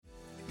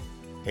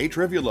Hey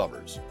trivia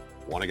lovers,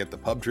 want to get the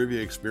pub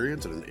trivia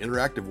experience in an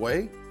interactive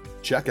way?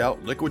 Check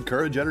out Liquid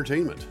Courage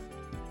Entertainment.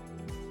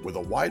 With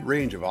a wide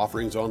range of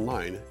offerings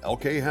online,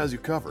 LK has you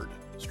covered,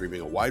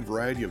 streaming a wide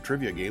variety of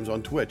trivia games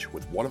on Twitch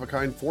with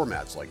one-of-a-kind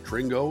formats like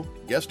Tringo,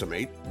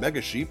 Guesstimate,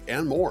 Mega Sheep,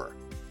 and more.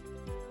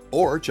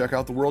 Or check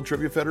out the World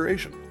Trivia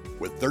Federation.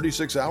 With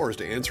 36 hours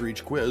to answer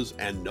each quiz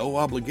and no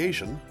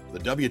obligation, the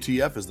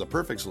WTF is the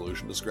perfect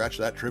solution to scratch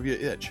that trivia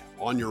itch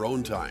on your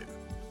own time.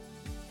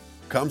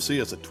 Come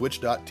see us at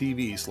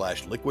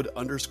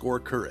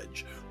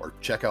twitch.tv/liquid_courage or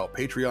check out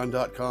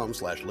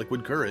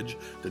patreon.com/liquidcourage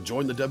to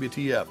join the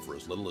WTF for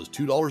as little as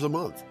 $2 a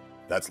month.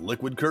 That's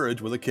Liquid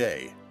Courage with a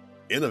K.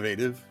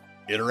 Innovative,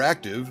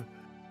 interactive,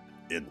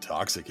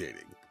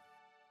 intoxicating.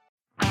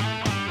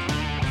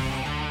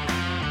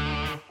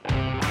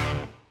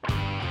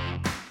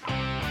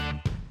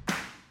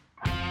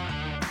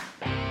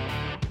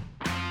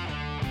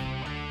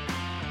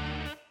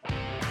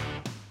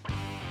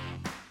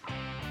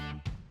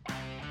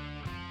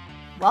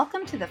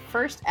 Welcome to the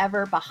first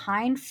ever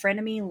Behind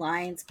Frenemy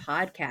Lines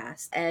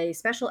podcast, a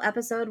special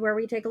episode where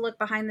we take a look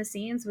behind the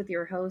scenes with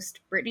your host,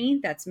 Brittany,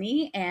 that's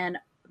me, and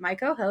my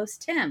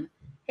co-host, Tim.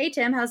 Hey,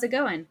 Tim, how's it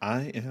going?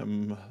 I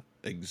am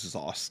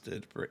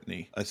exhausted,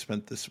 Brittany. I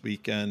spent this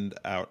weekend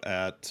out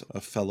at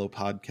a fellow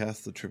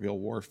podcast, the Trivial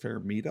Warfare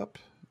Meetup.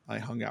 I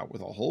hung out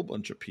with a whole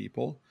bunch of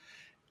people,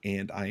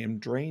 and I am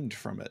drained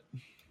from it.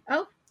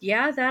 Oh,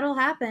 yeah, that'll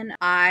happen.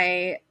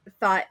 I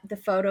thought the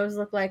photos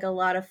looked like a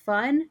lot of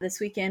fun.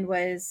 This weekend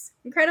was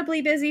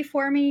incredibly busy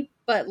for me,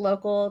 but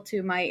local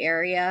to my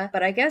area.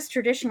 But I guess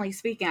traditionally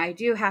speaking, I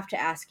do have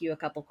to ask you a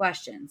couple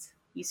questions.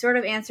 You sort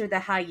of answered the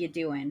how you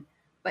doing,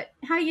 but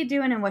how you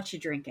doing and what you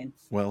drinking?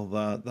 Well,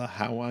 the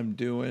how I'm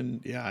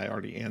doing, yeah, I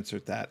already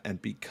answered that. And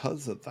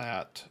because of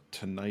that,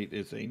 tonight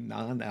is a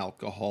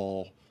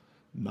non-alcohol,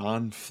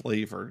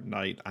 non-flavored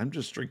night. I'm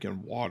just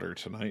drinking water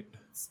tonight.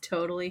 It's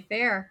totally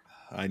fair.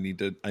 I need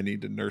to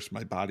nurse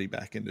my body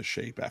back into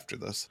shape after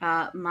this.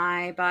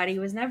 My body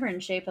was never in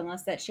shape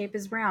unless that shape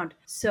is round.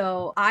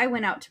 So I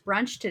went out to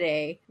brunch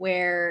today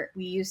where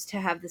we used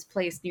to have this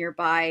place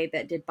nearby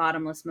that did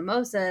bottomless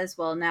mimosas.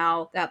 Well,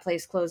 now that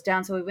place closed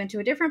down. So we went to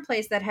a different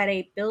place that had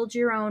a build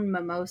your own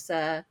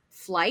mimosa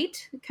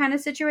flight kind of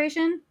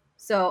situation.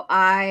 So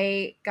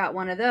I got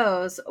one of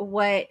those.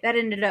 What that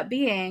ended up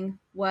being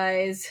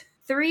was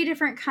 3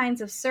 different kinds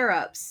of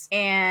syrups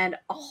and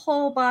a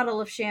whole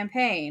bottle of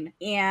champagne.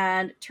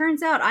 And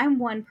turns out I'm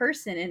one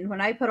person, and when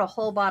I put a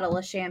whole bottle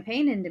of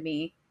champagne into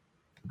me,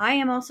 I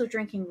am also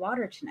drinking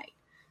water tonight.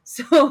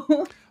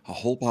 So a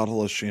whole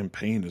bottle of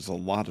champagne is a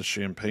lot of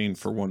champagne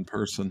for one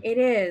person. It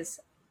is.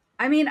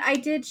 I mean, I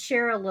did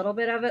share a little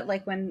bit of it,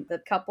 like when the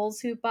couples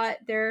who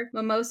bought their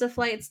mimosa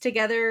flights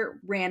together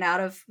ran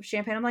out of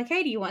champagne. I'm like,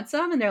 hey, do you want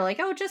some? And they're like,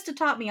 oh, just to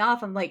top me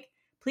off. I'm like,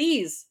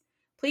 please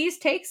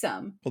take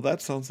some. Well,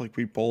 that sounds like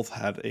we both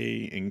had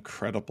a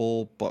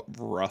incredible but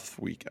rough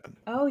weekend.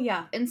 Oh,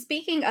 yeah. And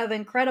speaking of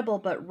incredible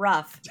but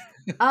rough,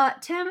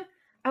 Tim,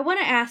 I want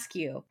to ask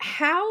you,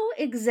 how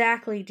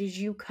exactly did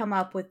you come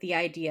up with the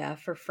idea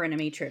for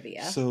Frenemy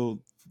Trivia?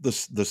 So the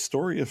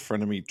story of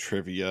Frenemy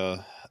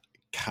Trivia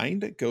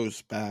kind of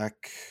goes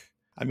back,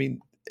 I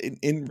mean,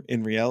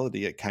 in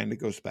reality, it kind of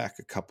goes back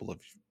a couple of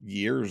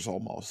years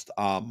almost.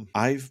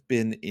 I've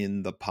been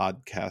in the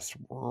podcast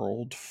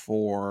world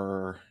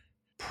for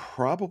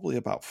probably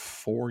about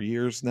 4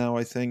 years now,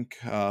 I think,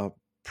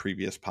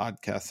 previous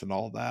podcasts and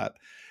all that.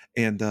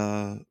 And,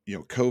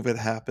 COVID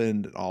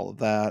happened and all of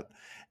that.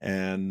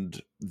 And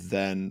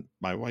then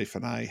my wife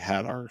and I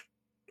had our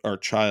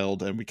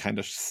child, and we kind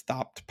of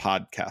stopped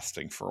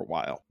podcasting for a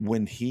while.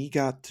 When he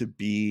got to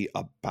be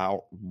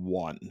about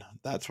 1,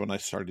 that's when I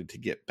started to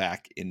get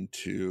back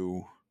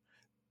into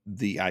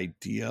the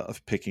idea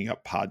of picking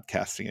up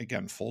podcasting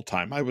again full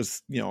time. I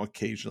was,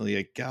 occasionally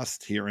a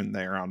guest here and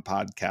there on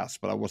podcasts,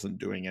 but I wasn't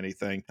doing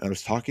anything. And I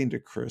was talking to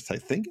Chris, I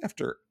think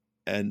after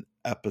an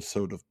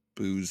episode of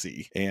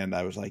Boozy, and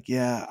I was like,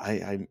 yeah,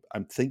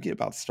 I'm thinking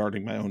about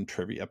starting my own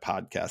trivia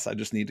podcast. I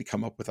just need to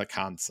come up with a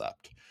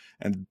concept.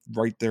 And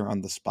right there on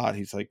the spot,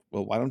 he's like,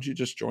 well, why don't you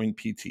just join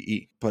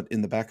PTE? But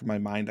in the back of my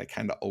mind, I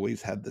kind of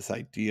always had this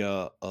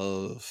idea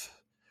of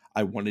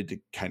I wanted to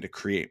kind of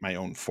create my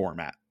own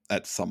format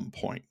at some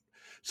point.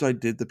 So I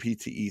did the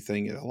PTE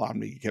thing. It allowed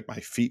me to get my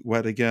feet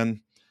wet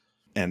again.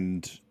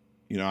 And,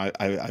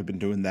 I've been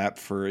doing that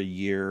for a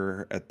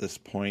year at this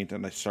point,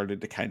 and I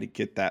started to kind of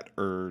get that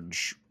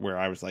urge where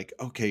I was like,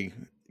 okay,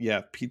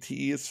 yeah,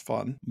 PTE is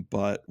fun,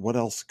 but what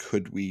else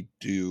could we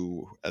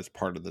do as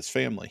part of this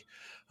family?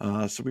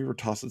 So we were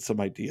tossing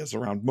some ideas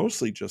around,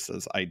 mostly just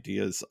as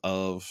ideas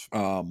of,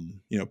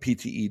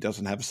 PTE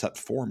doesn't have a set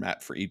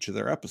format for each of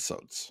their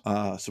episodes.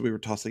 So we were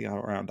tossing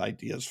around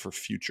ideas for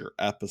future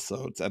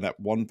episodes. And at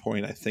one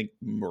point, I think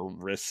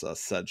Marissa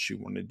said she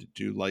wanted to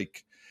do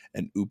like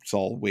an Oops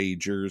All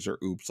Wagers or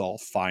Oops All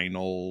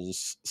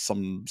Finals,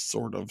 some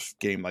sort of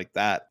game like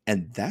that.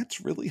 And that's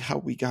really how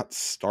we got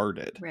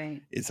started.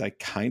 Right. Is I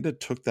kind of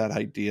took that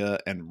idea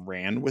and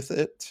ran with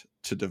it.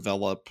 to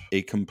develop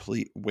a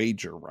complete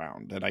wager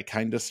round. And I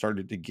kind of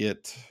started to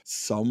get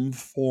some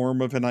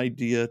form of an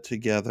idea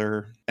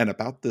together. And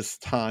about this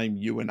time,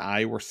 you and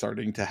I were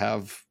starting to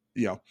have,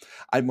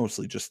 I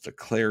mostly just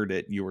declared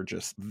it. You were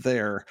just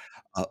there,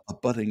 a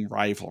budding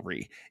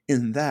rivalry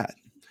in that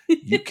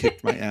you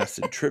kicked my ass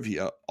in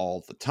trivia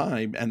all the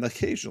time, and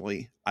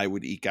occasionally I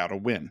would eke out a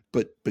win.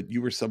 But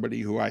you were somebody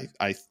who I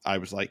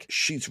was like,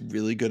 she's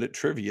really good at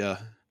trivia,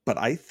 but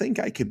I think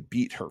I can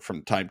beat her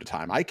from time to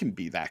time. I can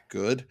be that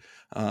good.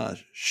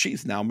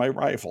 She's now my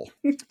rival.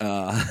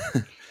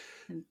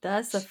 And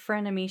thus a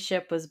frenemy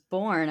ship was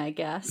born, I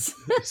guess.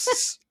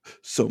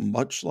 So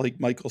much like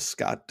Michael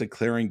Scott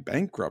declaring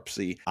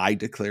bankruptcy, I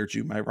declared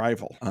you my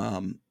rival.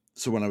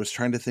 So when I was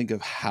trying to think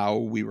of how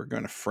we were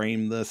going to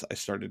frame this, I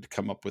started to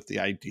come up with the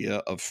idea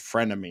of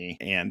frenemy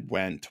and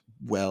went,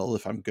 well,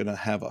 if I'm going to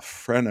have a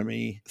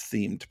frenemy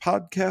themed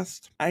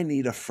podcast, I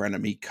need a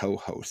frenemy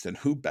co-host. And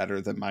who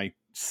better than my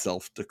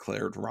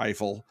self-declared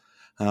rival,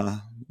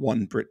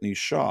 one Brittany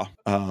Shaw.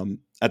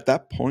 At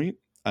that point,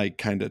 I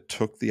kind of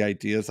took the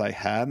ideas I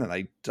had and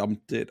I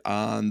dumped it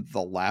on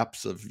the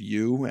laps of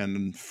you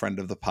and friend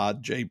of the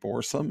pod, Jay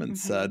Borsam, and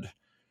said,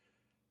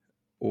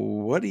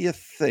 what do you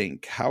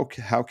think? How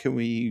can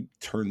we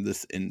turn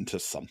this into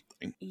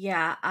something?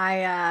 Yeah,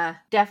 I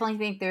definitely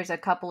think there's a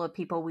couple of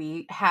people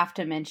we have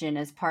to mention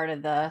as part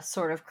of the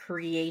sort of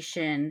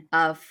creation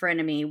of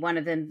Frenemy. One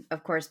of them,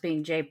 of course,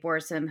 being Jay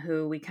Borsam,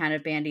 who we kind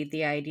of bandied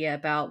the idea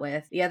about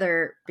with. The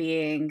other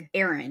being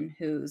Aaron,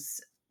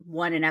 who's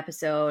won an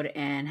episode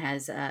and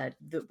has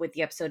with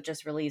the episode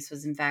just released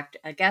was in fact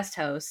a guest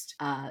host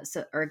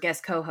or a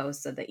guest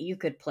co-host so that you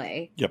could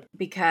play. Yep.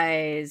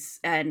 Because,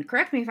 and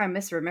correct me if I'm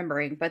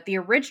misremembering, but the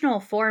original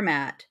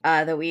format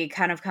that we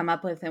kind of come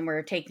up with and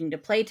we're taking to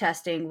play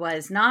testing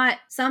was not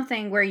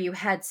something where you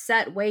had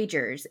set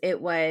wagers.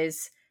 It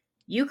was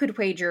you could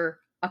wager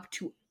up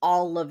to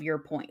all of your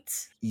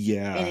points in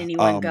any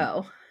one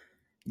go.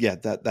 Yeah,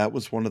 that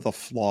was one of the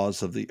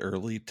flaws of the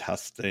early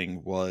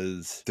testing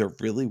was there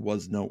really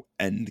was no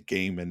end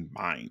game in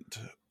mind.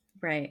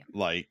 Right.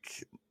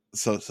 Like,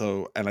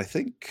 so, and I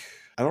think,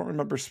 I don't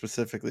remember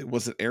specifically,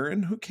 was it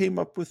Aaron who came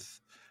up with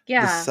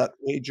the set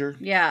wager?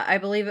 Yeah, I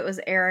believe it was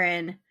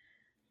Aaron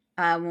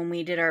when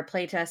we did our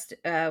playtest,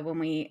 when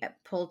we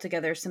pulled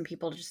together some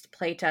people just to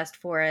play test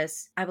for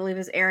us. I believe it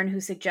was Aaron who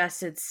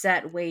suggested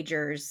set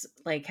wagers,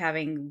 like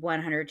having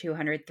 100,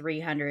 200,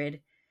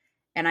 300.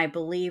 And I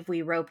believe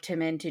we roped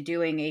him into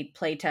doing a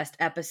playtest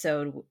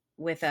episode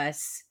with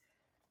us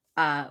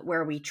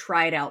where we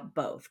tried out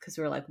both. Because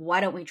we were like,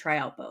 why don't we try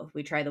out both?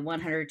 We try the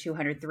 100,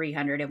 200,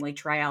 300, and we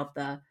try out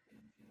the,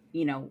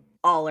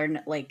 all or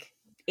like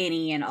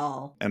any and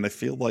all. And I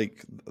feel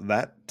like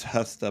that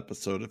test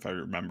episode, if I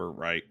remember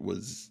right,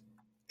 was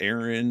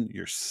Aaron,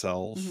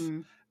 yourself,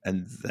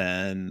 and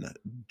then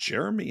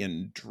Jeremy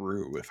and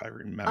Drew, if I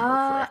remember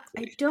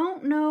correctly. I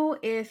don't know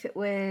if it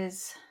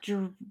was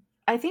Drew.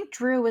 I think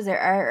Drew was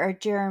there or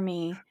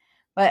Jeremy,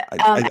 but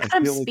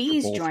Adam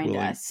Spees joined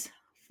us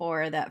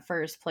for that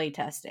first play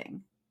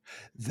testing.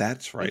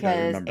 That's right. Because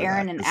I remember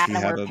Aaron that, and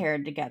Adam were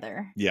paired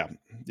together. Yeah.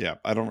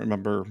 I don't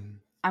remember.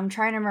 I'm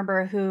trying to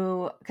remember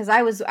who, because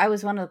I was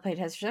one of the play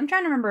testers. I'm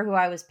trying to remember who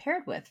I was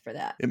paired with for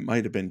that. It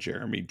might have been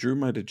Jeremy. Drew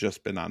might have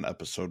just been on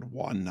episode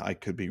 1. I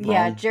could be wrong.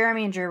 Yeah,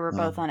 Jeremy and Drew were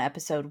both on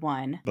episode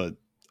 1. But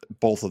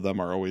both of them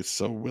are always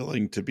so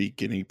willing to be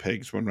guinea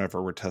pigs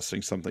whenever we're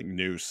testing something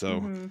new.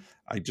 So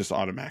I just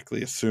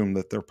automatically assume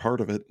that they're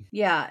part of it.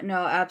 Yeah,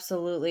 no,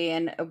 absolutely.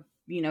 And,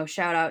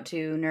 shout out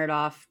to Nerd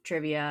Off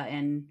Trivia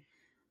and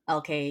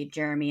LK,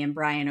 Jeremy, and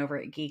Brian over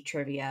at Geek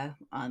Trivia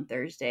on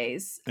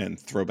Thursdays. And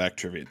Throwback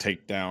Trivia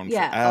Takedown for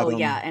Adam. Oh,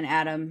 yeah, and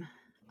Adam.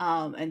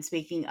 And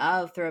speaking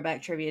of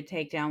Throwback Trivia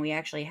Takedown, we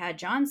actually had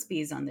John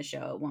Spees on the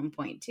show at one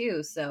point,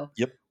 too. So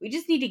we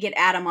just need to get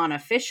Adam on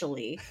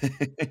officially.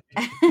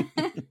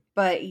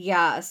 But,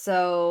 yeah,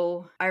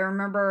 so I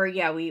remember,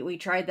 we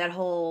tried that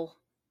whole,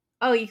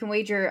 you can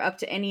wager up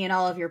to any and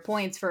all of your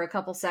points for a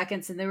couple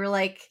seconds. And they were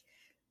like,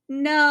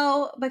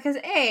 no, because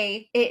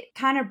A, it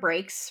kind of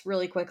breaks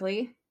really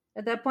quickly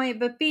at that point.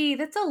 But B,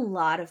 that's a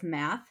lot of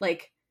math.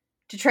 Like,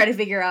 to try to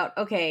figure out,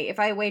 okay, if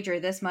I wager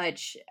this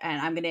much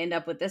and I'm going to end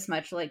up with this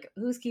much, like,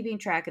 who's keeping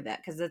track of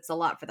that? Because it's a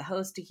lot for the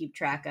host to keep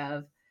track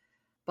of.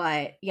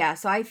 But yeah,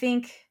 so I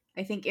think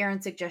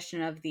Aaron's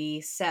suggestion of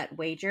the set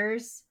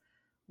wagers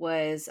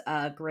was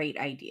a great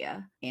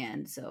idea,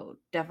 and so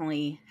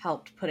definitely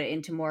helped put it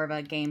into more of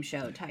a game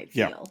show type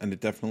feel. Yeah, and it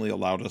definitely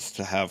allowed us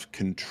to have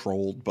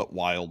controlled but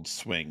wild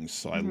swings,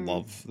 so I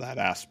love that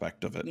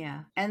aspect of it.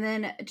 Yeah, and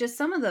then just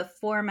some of the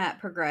format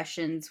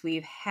progressions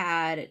we've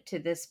had to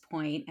this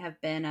point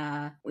have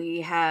been, we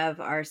have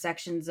our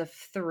sections of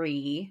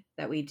 3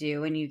 that we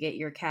do, and you get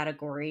your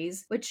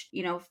categories, which,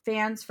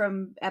 fans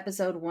from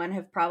episode 1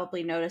 have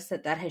probably noticed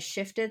that has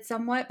shifted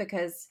somewhat,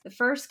 because the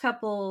first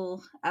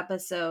couple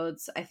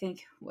episodes, I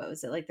think, what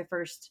was it, like the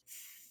first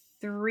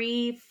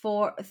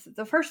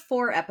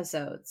 4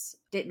 episodes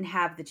didn't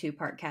have the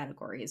 2-part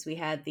categories. We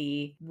had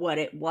the what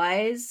it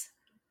was,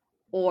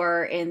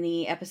 Or in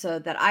the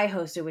episode that I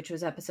hosted, which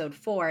was episode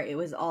 4, it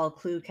was all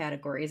clue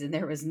categories and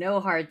there was no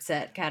hard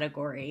set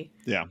category.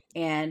 Yeah.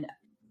 And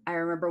I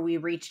remember we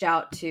reached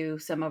out to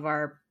some of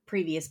our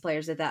previous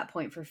players at that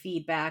point for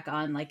feedback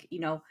on, like, you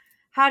know,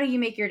 how do you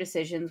make your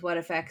decisions? What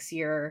affects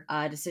your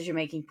decision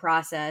making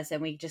process?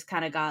 And we just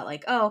kind of got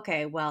like, oh,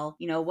 okay, well,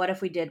 you know, what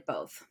if we did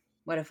both?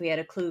 What if we had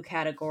a clue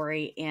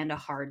category and a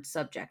hard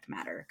subject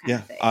matter kind Yeah,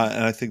 of thing?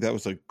 and I think that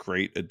was a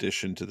great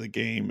addition to the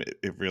game.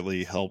 It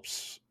really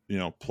helps,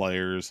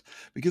 players,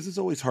 because it's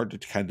always hard to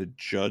kind of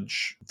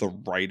judge the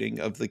writing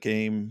of the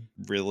game,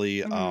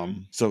 really.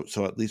 Mm-hmm.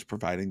 So at least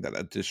providing that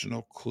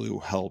additional clue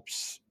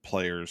helps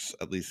players,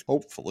 at least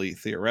hopefully,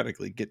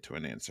 theoretically, get to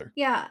an answer.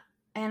 Yeah.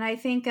 And I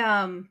think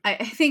I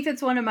think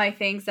that's one of my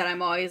things that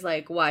I'm always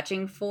like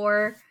watching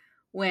for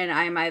when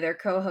I'm either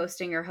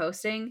co-hosting or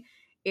hosting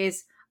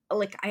is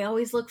like I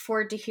always look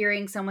forward to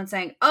hearing someone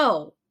saying,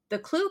 "Oh, the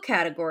clue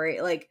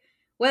category," like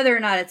whether or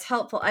not it's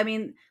helpful. I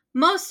mean,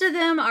 most of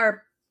them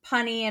are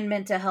punny and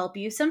meant to help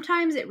you.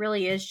 Sometimes it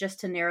really is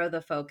just to narrow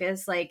the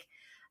focus. Like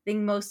I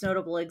think most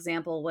notable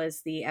example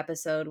was the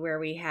episode where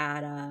we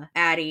had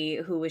Addie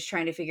who was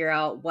trying to figure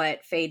out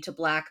what fade to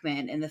black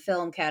meant in the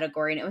film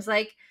category, and it was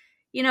like,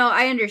 you know,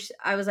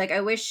 I was like,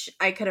 I wish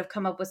I could have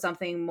come up with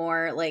something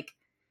more like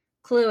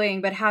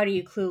cluing, but how do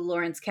you clue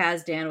Lawrence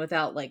Kasdan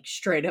without like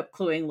straight up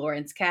cluing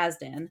Lawrence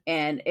Kasdan?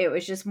 And it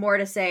was just more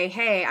to say,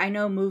 hey, I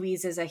know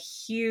movies is a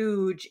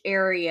huge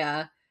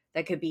area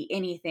that could be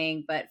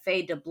anything, but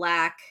fade to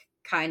black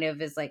kind of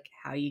is like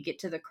how you get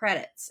to the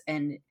credits.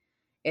 And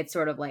it's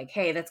sort of like,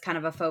 hey, that's kind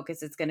of a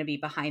focus. It's going to be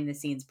behind the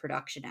scenes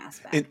production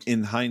aspect.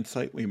 In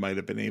hindsight, we might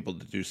have been able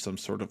to do some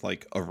sort of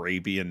like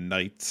Arabian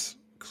Nights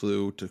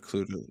clue to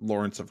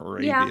Lawrence of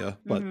Yeah. Arabia,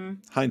 but Mm-hmm.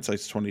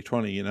 hindsight's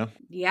 2020,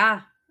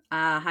 Yeah.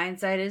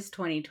 Hindsight is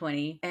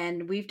 2020.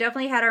 And we've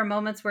definitely had our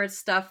moments where it's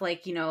stuff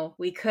like, you know,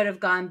 we could have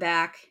gone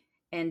back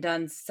and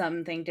done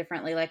something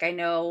differently. Like I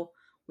know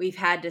we've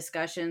had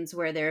discussions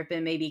where there have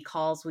been maybe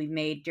calls we've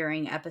made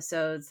during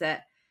episodes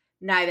that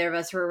neither of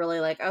us were really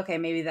like, okay,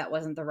 maybe that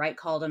wasn't the right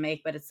call to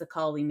make, but it's the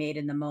call we made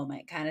in the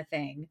moment kind of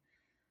thing.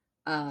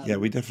 Yeah,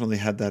 we Um, definitely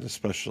had that,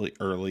 especially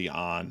early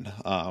on.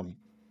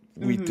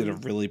 We did a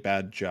mhm. really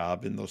bad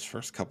job in those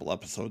first couple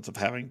episodes of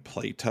having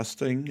play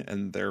testing,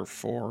 and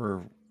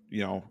therefore,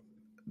 you know,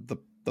 the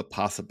the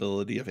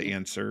possibility of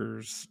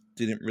answers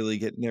didn't really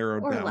get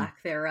narrowed Or down.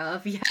 lack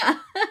thereof. Yeah.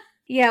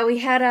 Yeah, we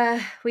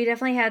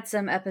definitely had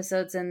some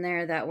episodes in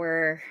there that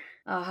were,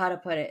 oh, how to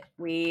put it.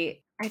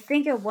 I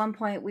think at one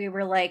point we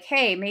were like,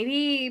 hey,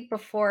 maybe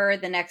before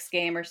the next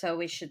game or so,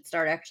 we should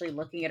start actually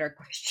looking at our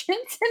questions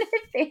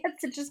in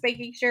advance and just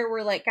making sure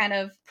we're like kind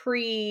of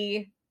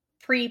pre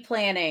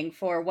planning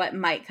for what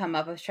might come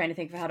up. I was trying to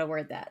think of how to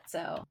word that.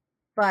 So,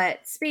 but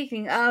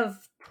speaking of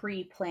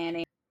pre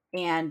planning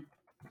and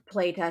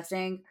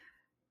playtesting,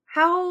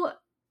 how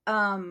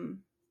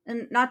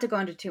and not to go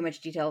into too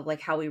much detail of like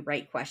how we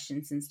write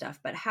questions and stuff,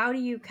 but how do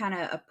you kind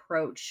of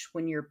approach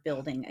when you're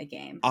building a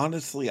game?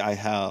 Honestly, I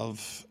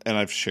have, and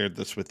I've shared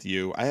this with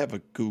you, I have a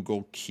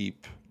Google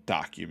Keep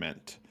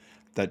document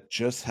that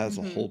just has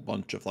a Mm-hmm. whole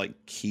bunch of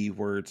like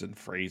keywords and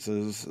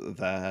phrases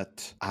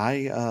that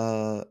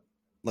I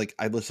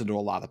listen to a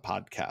lot of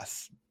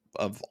podcasts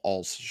of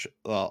all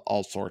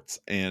sorts,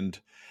 and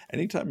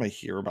anytime I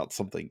hear about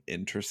something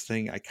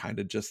interesting, I kind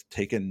of just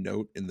take a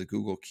note in the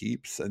Google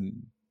Keeps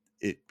and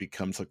it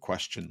becomes a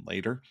question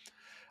later.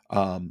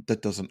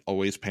 That doesn't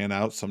always pan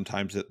out.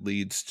 Sometimes it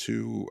leads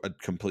to a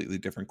completely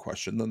different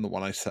question than the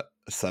one I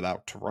set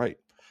out to write.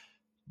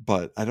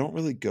 But I don't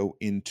really go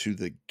into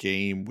the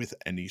game with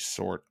any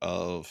sort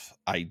of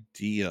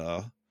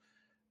idea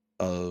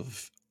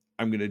of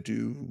I'm going to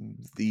do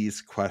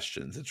these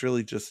questions. It's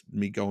really just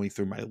me going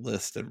through my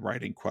list and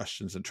writing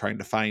questions and trying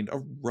to find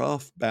a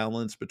rough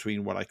balance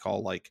between what I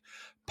call like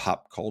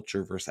pop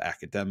culture versus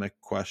academic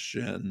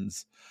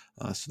questions.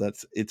 So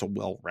it's a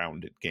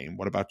well-rounded game.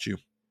 What about you?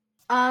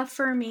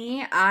 For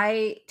me,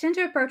 I tend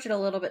to approach it a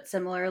little bit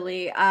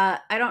similarly. I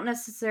don't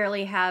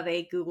necessarily have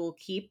a Google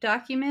Keep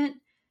document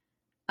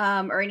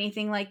or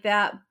anything like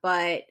that.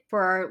 But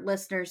for our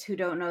listeners who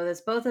don't know this,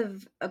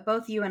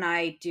 both you and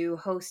I do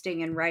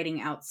hosting and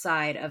writing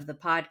outside of the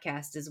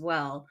podcast as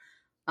well.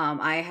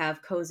 I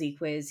have Cozy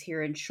Quiz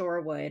here in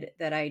Shorewood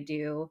that I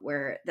do,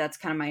 where that's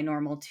kind of my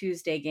normal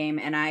Tuesday game,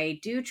 and I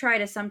do try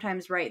to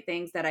sometimes write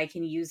things that I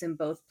can use in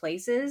both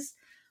places,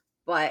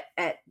 but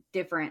at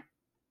different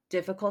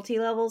difficulty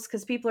levels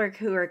because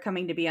who are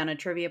coming to be on a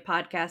trivia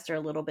podcast are a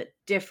little bit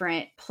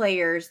different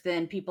players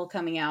than people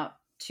coming out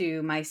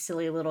to my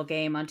silly little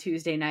game on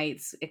Tuesday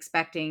nights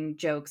expecting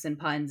jokes and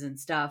puns and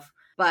stuff.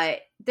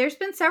 But there's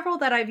been several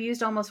that I've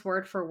used almost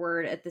word for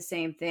word at the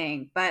same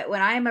thing. But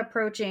when I'm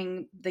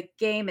approaching the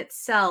game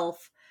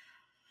itself,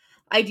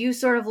 I do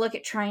sort of look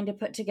at trying to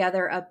put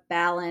together a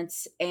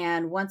balance.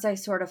 And once I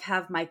sort of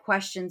have my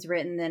questions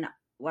written, then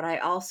what I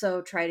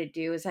also try to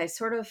do is I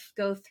sort of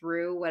go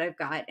through what I've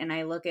got and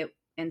I look at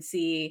and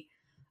see,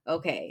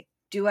 okay,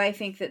 do I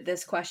think that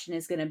this question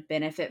is going to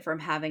benefit from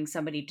having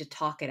somebody to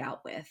talk it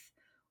out with?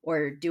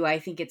 Or do I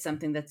think it's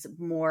something that's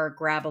more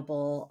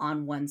grabbable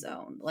on one's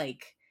own?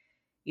 Like,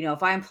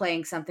 if I'm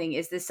playing something,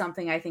 is this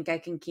something I think I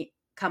can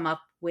come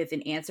up with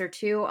an answer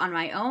to on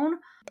my own?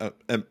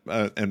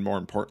 And more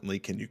importantly,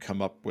 can you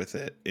come up with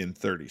it in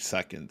 30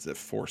 seconds if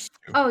forced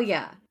to? Oh,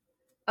 yeah.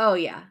 Oh,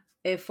 yeah.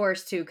 If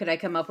forced to, could I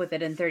come up with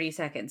it in 30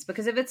 seconds?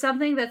 Because if it's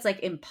something that's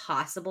like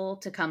impossible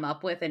to come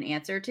up with an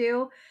answer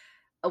to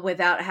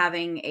without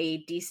having a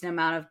decent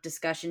amount of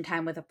discussion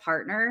time with a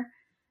partner,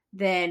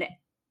 then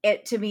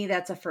to me,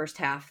 that's a first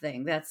half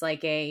thing. That's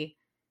like hey,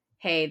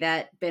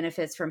 that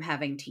benefits from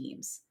having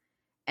teams.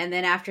 And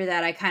then after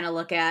that, I kind of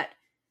look at,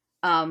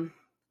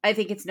 I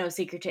think it's no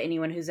secret to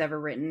anyone who's ever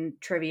written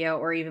trivia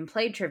or even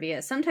played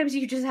trivia. Sometimes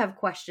you just have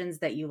questions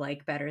that you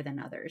like better than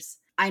others.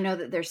 I know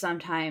that there's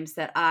sometimes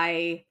that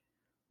I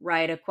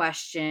write a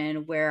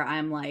question where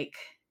I'm like,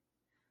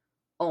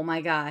 oh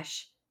my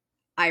gosh,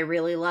 I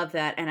really love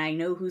that. And I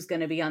know who's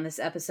going to be on this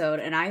episode.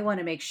 And I want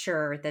to make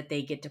sure that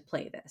they get to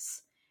play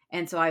this.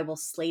 And so I will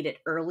slate it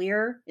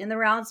earlier in the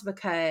rounds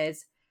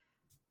because,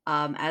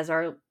 as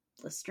our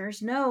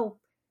listeners know,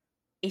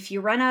 if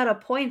you run out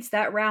of points,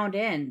 that round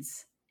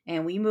ends.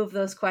 And we move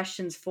those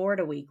questions forward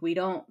a week. We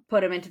don't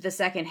put them into the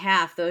second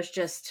half. Those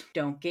just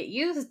don't get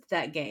used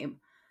that game.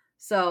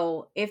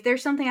 So if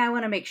there's something I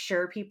want to make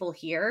sure people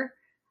hear,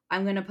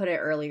 I'm going to put it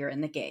earlier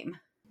in the game.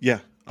 Yeah.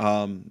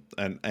 And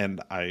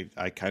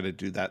I kind of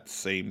do that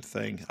same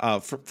thing.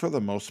 For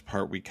the most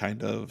part, we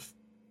kind of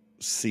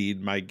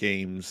seed my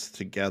games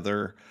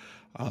together.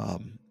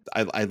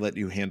 I let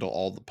you handle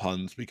all the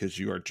puns because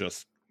you are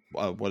just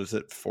what is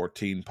it?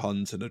 14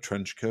 puns in a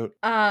trench coat?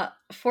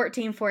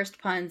 14 forced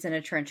puns in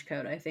a trench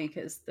coat, I think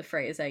is the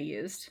phrase I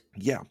used.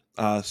 Yeah.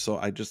 So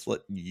I just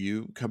let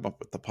you come up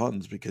with the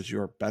puns because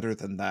you're better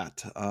than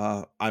that.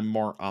 I'm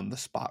more on the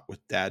spot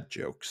with dad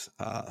jokes,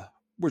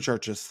 which are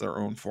just their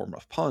own form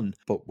of pun.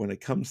 But when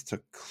it comes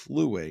to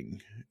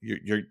cluing,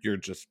 you're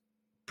just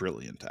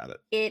brilliant at it.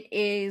 It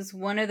is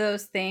one of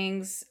those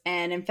things,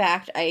 and in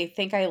fact, I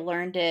think I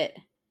learned it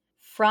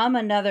from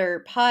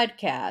another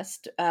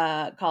podcast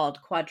called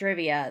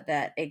Quadrivia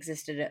that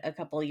existed a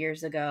couple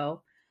years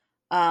ago.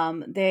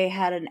 They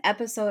had an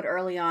episode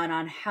early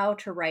on how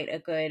to write a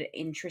good,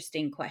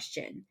 interesting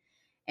question.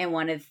 And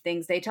one of the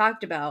things they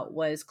talked about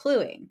was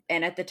cluing.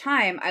 And at the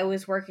time, I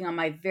was working on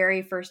my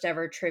very first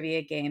ever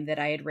trivia game that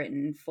I had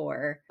written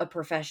for a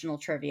professional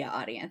trivia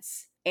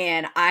audience.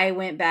 And I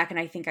went back and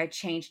I think I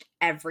changed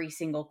every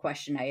single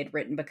question I had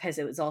written because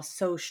it was all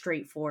so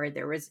straightforward.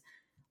 There was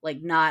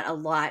like not a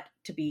lot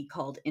to be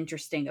called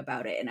interesting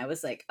about it. And I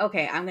was like,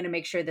 okay, I'm going to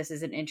make sure this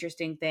is an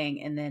interesting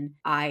thing. And then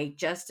I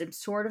just am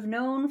sort of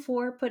known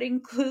for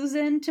putting clues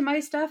into my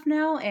stuff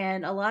now.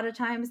 And a lot of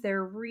times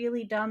they're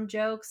really dumb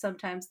jokes.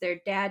 Sometimes they're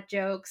dad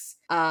jokes.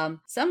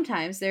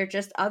 Sometimes they're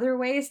just other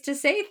ways to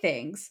say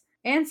things.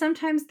 And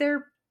sometimes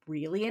they're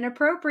really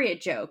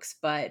inappropriate jokes,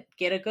 but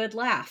get a good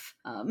laugh.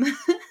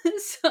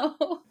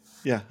 So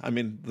yeah, I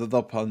mean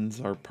the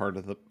puns are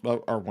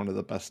one of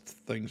the best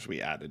things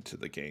we added to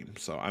the game.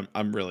 So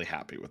I'm really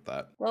happy with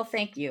that. Well,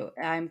 thank you.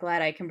 I'm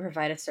glad I can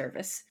provide a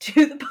service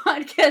to the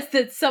podcast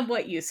that's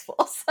somewhat useful.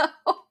 So,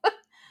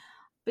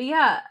 but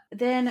yeah,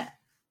 then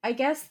I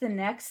guess the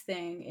next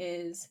thing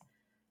is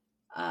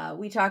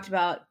we talked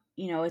about,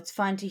 it's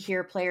fun to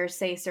hear players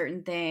say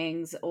certain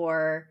things,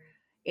 or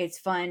it's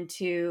fun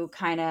to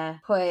kind of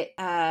put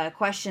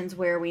questions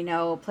where we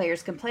know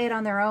players can play it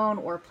on their own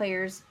or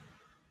players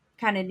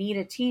kind of need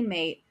a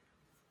teammate.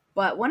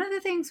 But one of the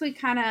things we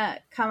kind of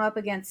come up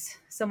against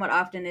somewhat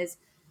often is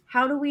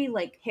how do we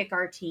like pick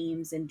our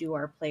teams and do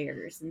our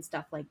players and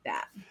stuff like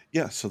that?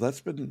 Yeah, so that's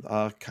been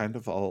kind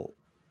of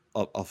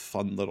a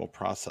fun little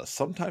process.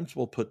 Sometimes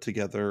we'll put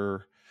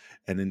together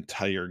an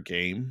entire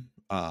game.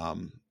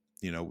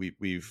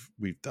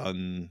 We've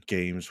done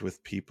games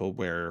with people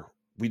where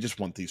we just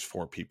want these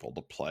 4 people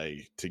to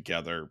play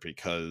together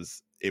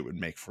because it would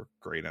make for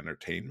great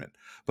entertainment.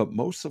 But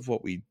most of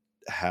what we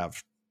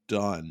have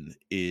done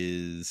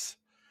is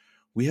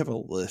we have a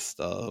list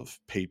of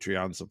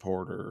Patreon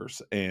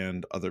supporters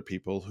and other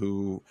people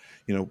who,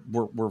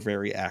 we're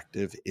very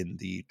active in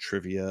the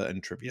trivia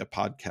and trivia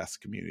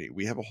podcast community.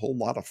 We have a whole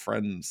lot of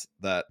friends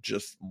that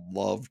just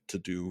love to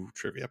do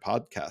trivia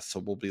podcasts. So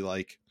we'll be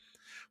like,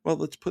 well,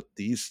 let's put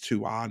these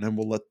 2 on and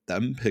we'll let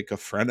them pick a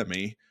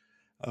frenemy,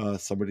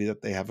 somebody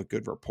that they have a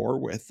good rapport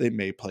with. They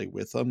may play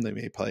with them, they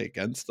may play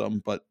against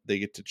them, but they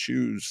get to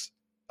choose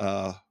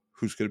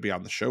who's going to be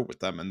on the show with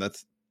them. And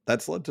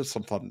that's led to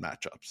some fun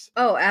matchups.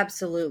 Oh,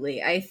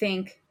 absolutely. I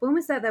think, when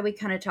was that we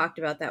kind of talked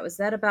about that? Was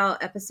that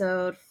about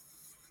episode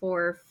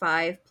 4 or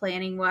 5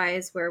 planning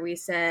wise, where we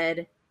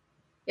said,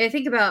 I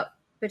think about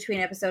between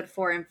episode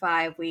 4 and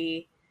 5,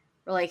 we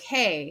were like,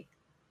 hey,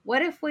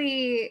 what if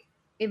we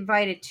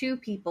invited 2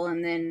 people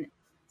and then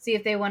see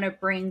if they want to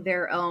bring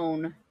their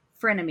own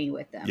frenemy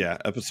with them? Yeah,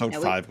 episode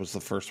 5 was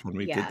the first one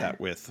we did that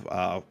with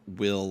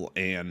Will,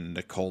 Ann,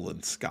 Nicole,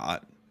 and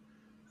Scott.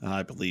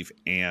 I believe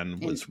Anne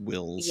was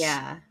Will's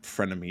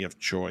frenemy of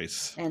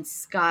choice. And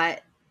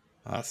Scott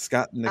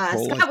Scott and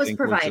Nicole, I Scott was think,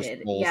 were just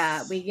provided.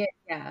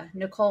 both.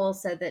 Nicole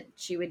said that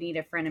she would need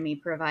a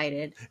frenemy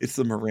provided. It's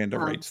the Miranda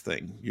rights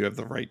thing. You have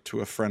the right to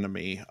a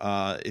frenemy.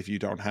 If you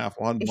don't have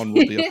one will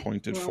be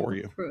appointed for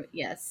you.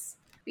 Yes.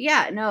 But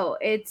yeah, no,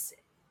 it's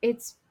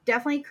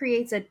definitely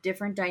creates a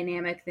different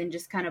dynamic than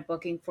just kind of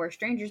booking 4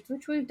 strangers,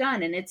 which we've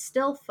done, and it's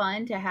still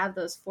fun to have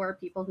those 4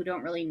 people who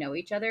don't really know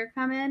each other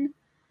come in,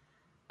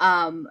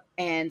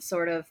 and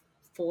sort of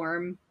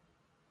form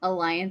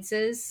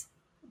alliances.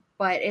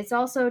 But it's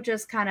also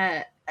just kind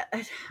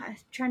of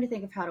trying to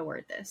think of how to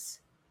word this.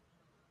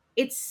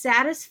 It's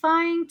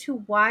satisfying to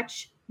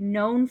watch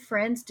known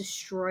friends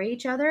destroy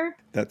each other.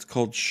 That's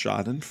called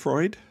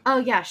Schadenfreude. Oh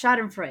yeah,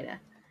 Schadenfreude.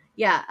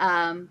 Yeah,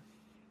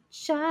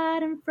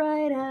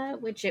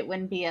 Schadenfreude, which it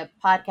wouldn't be a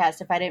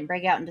podcast if I didn't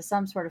break out into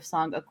some sort of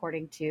song,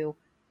 according to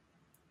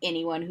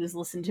anyone who's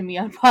listened to me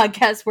on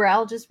podcasts, where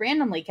I'll just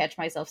randomly catch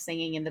myself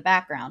singing in the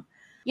background.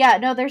 Yeah,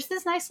 no, there's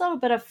this nice little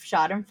bit of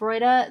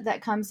Schadenfreude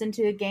that comes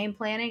into game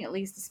planning, at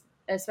least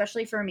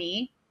especially for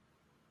me.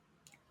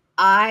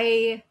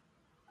 I'll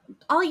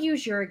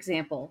use your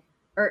example,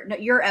 or no,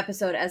 your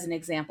episode as an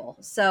example.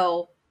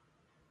 So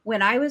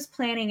when I was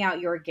planning out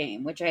your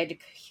game, which I had to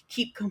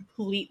keep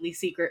completely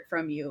secret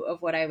from you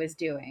of what I was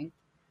doing,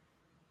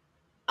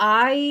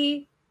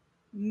 I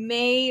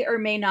may or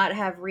may not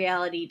have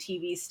reality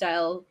TV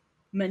style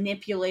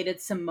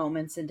manipulated some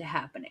moments into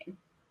happening,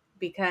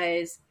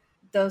 because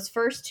those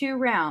first 2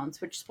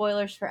 rounds, which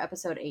spoilers for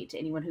episode 8 to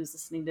anyone who's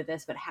listening to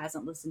this but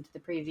hasn't listened to the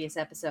previous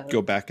episode.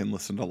 Go back and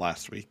listen to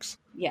last week's.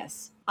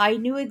 Yes. I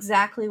knew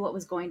exactly what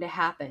was going to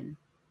happen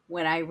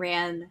when I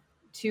ran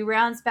 2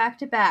 rounds back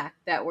to back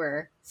that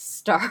were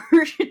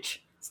Stargate,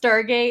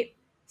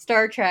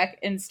 Star Trek,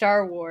 and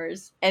Star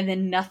Wars, and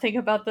then nothing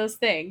about those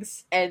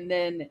things. And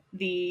then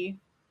the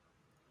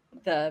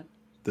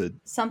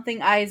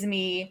Something Eyes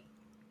Me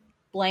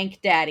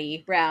Blank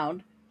Daddy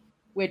round,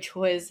 which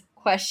was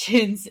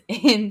questions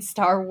in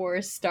Star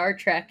Wars, Star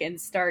Trek, and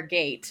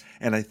Stargate.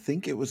 And I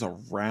think it was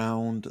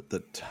around the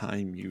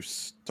time you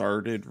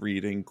started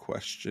reading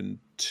question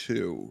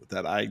 2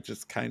 that I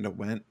just kind of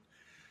went,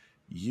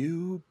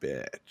 you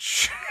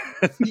bitch.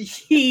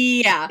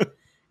 Yeah.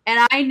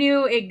 And I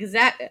knew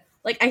exactly,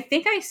 like, I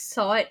think I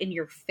saw it in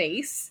your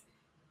face,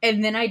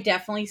 and then I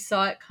definitely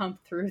saw it come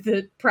through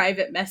the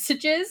private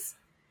messages.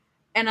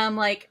 And I'm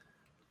like,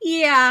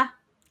 yeah.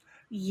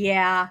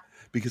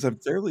 Because I'm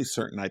fairly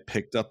certain I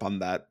picked up on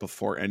that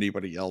before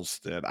anybody else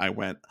did. I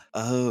went,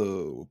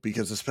 oh,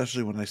 because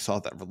especially when I saw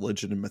that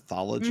religion and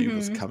mythology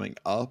was coming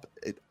up,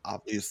 it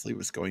obviously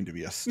was going to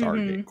be a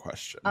Stargate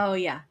question. Oh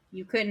yeah,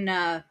 you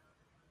couldn't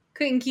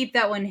keep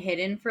that one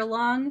hidden for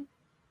long,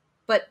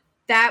 but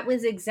that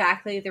was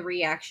exactly the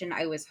reaction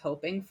I was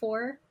hoping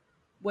for,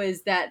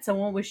 was that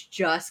someone was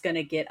just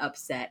gonna get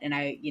upset, and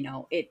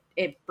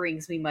it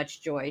brings me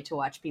much joy to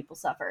watch people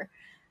suffer.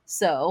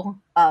 So,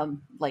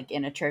 like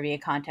in a trivia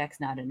context,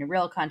 not in a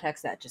real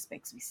context, that just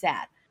makes me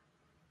sad.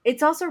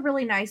 It's also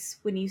really nice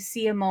when you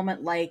see a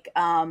moment like,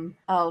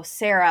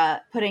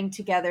 Sarah putting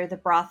together the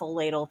brothel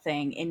ladle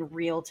thing in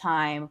real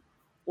time,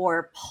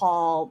 or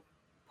Paul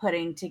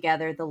putting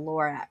together the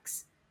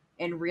Lorax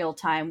in real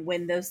time.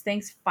 When those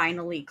things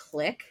finally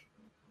click,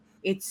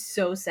 it's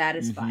so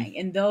satisfying.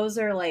 And those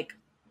are like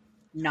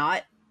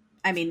none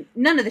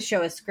of the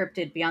show is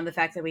scripted beyond the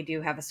fact that we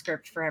do have a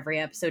script for every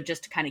episode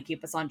just to kind of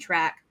keep us on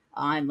track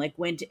on like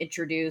when to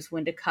introduce,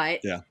 when to cut,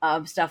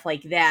 stuff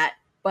like that.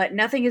 But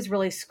nothing is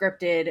really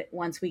scripted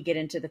once we get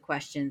into the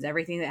questions.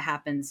 Everything that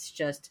happens is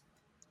just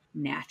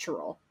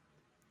natural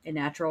and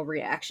natural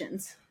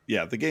reactions.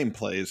 Yeah, the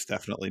gameplay is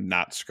definitely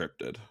not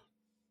scripted,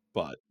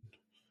 but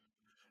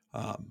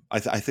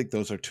I think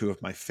those are 2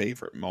 of my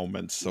favorite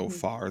moments so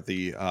far.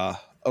 The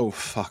oh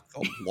fuck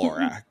the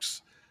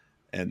Lorax.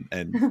 and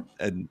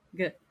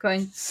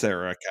Going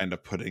Sarah kind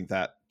of putting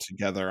that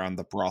together on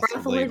the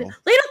brothel ladle.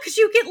 Ladle, because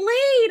you get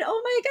laid.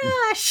 Oh my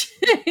gosh.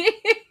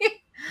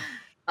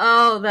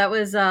 Oh, that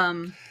was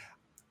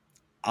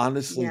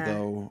honestly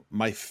though,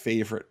 my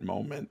favorite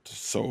moment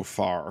so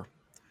far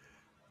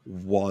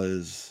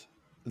was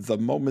the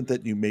moment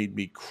that you made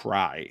me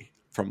cry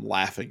from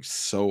laughing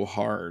so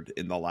hard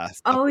in the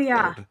last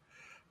episode.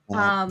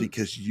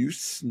 Because you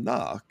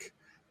snuck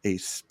a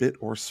spit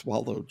or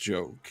swallow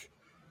joke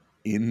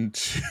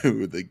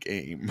into the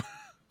game.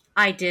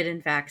 I did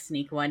in fact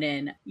sneak one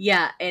in.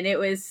 Yeah, and it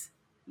was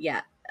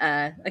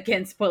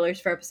again,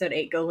 spoilers for episode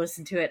 8, go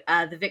listen to it.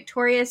 The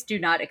victorious do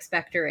not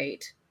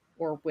expectorate,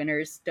 or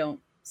winners don't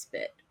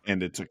spit.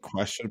 And it's a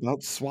question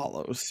about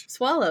swallows.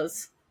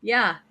 Swallows.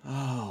 Yeah.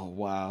 Oh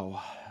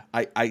wow.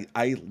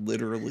 I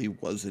literally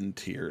was in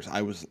tears.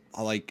 I was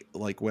like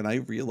when I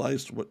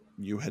realized what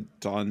you had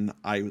done,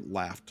 I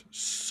laughed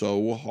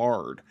so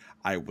hard.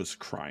 I was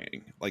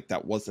crying. Like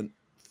that wasn't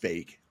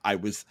fake. I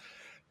was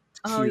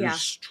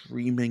tears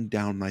streaming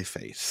down my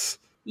face.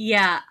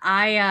 Yeah,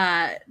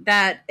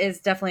 that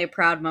is definitely a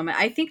proud moment.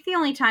 I think the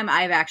only time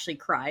I've actually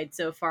cried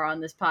so far on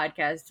this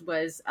podcast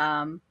was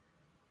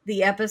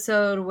the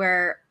episode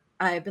where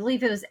I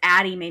believe it was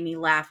Addie made me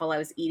laugh while I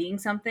was eating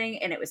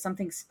something, and it was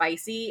something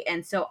spicy,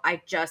 and so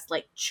I just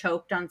like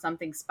choked on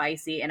something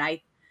spicy, and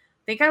I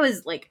think I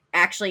was like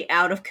actually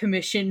out of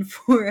commission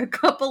for a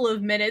couple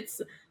of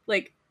minutes.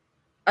 Like,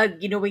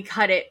 we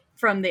cut it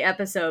from the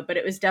episode, but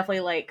it was definitely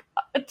like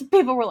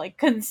people were like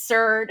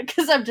concerned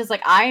because I'm just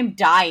like, I am Oh,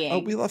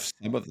 dying. we left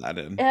some of that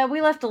in.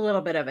 We left a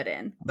little bit of it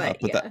in, but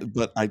yeah.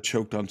 But I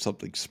choked on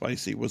something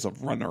spicy was a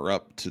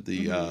runner-up to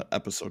the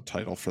episode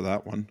title for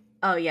that one.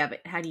 Oh yeah, but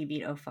how do you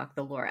beat Oh Fuck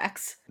the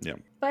Lorax? Yeah.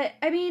 But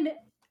I mean,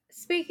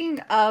 speaking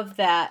of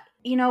that,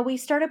 we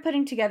started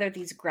putting together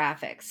these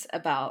graphics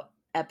about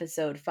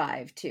episode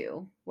 5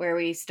 too, where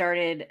we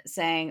started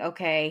saying,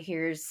 okay,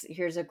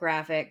 here's a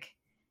graphic,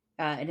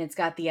 and it's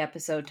got the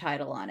episode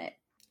title on it.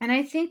 And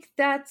I think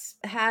that's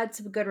had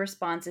some good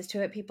responses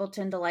to it. People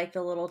tend to like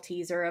the little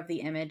teaser of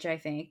the image, I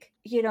think.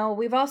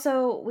 We've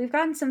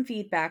gotten some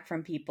feedback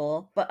from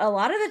people, but a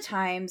lot of the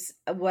times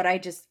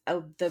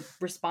the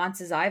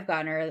responses I've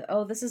gotten are,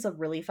 oh, this is a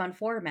really fun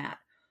format,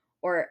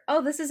 or,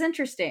 oh, this is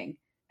interesting.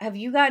 Have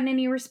you gotten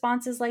any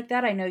responses like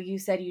that? I know you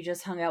said you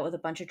just hung out with a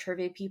bunch of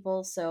trivia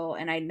people,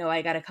 and I know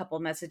I got a couple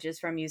messages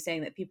from you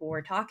saying that people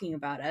were talking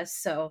about us,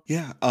 so.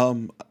 Yeah,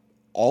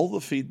 all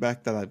the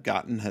feedback that I've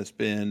gotten has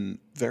been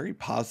very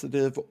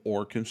positive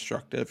or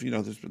constructive.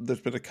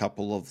 There's been a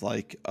couple of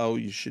like, oh,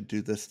 you should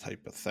do this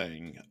type of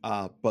thing.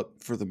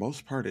 But for the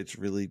most part, it's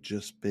really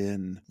just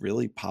been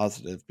really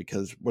positive,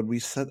 because when I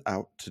set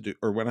out to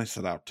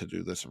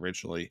do this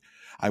originally,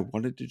 I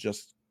wanted to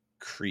just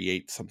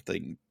create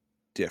something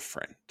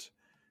different.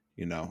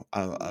 Yeah.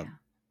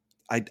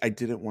 I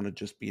didn't want to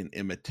just be an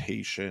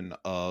imitation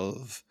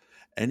of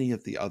any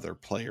of the other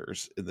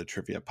players in the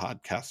trivia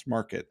podcast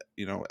market.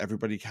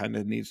 Everybody kind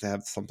of needs to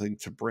have something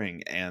to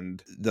bring,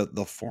 and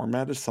the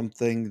format is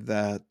something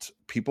that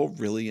people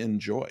really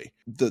enjoy.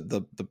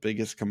 The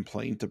biggest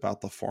complaint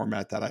about the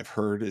format that I've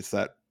heard is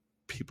that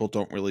people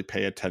don't really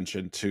pay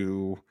attention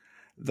to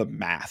the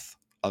math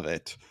of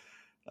it,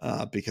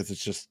 because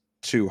it's just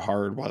too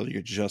hard while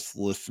you're just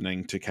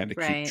listening to kind of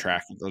keep Right.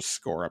 track of those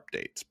score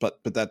updates.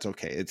 But that's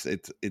okay.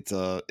 It's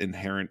a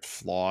inherent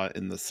flaw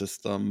in the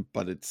system,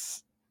 but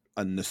it's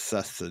a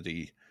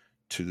necessity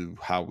to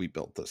how we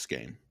built this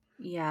game.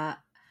 Yeah.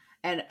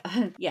 And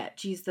yeah,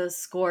 geez, those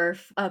score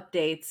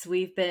updates.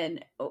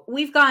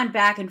 We've gone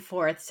back and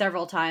forth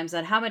several times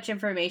on how much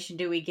information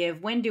do we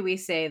give? When do we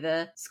say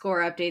the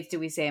score updates? Do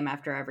we say them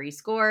after every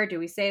score? Do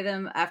we say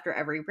them after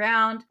every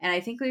round? And I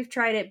think we've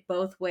tried it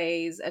both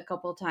ways a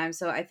couple times.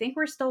 So I think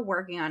we're still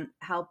working on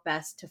how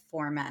best to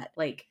format,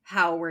 like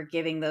how we're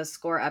giving those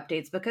score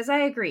updates, because I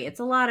agree, it's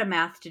a lot of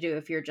math to do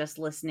if you're just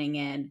listening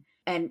in.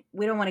 And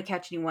we don't want to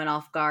catch anyone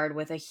off guard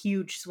with a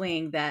huge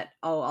swing that,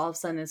 oh, all of a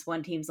sudden this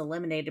one team's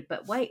eliminated.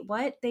 But wait,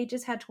 what? They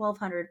just had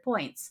 1,200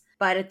 points.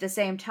 But at the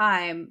same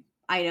time,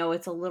 I know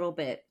it's a little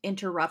bit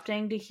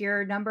interrupting to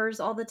hear numbers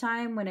all the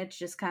time when it's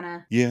just kind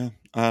of. Yeah,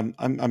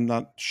 I'm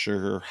not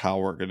sure how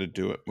we're going to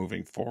do it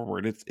moving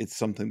forward. It's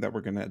something that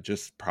we're going to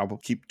just probably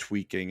keep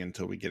tweaking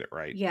until we get it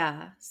right.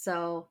 Yeah.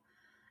 So,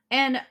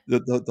 and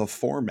the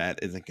format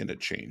isn't going to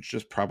change,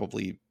 just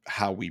probably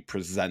how we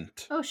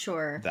present. Oh,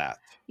 sure. That.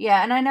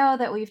 Yeah, and I know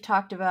that we've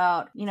talked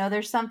about,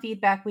 there's some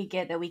feedback we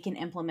get that we can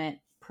implement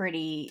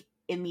pretty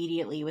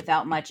immediately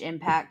without much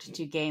impact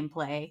to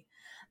gameplay.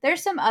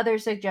 There's some other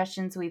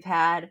suggestions we've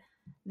had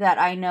that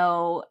I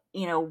know,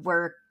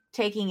 we're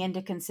taking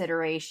into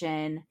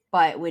consideration,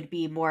 but would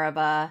be more of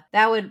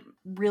that would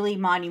really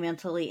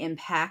monumentally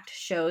impact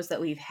shows that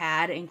we've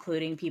had,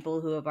 including people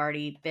who have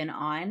already been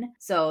on.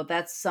 So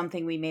that's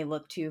something we may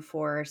look to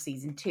for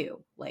season 2.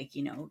 Like,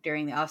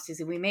 during the off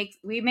season, we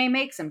may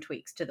make some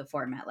tweaks to the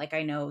format. Like,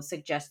 I know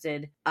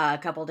suggested a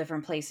couple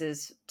different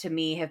places to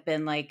me have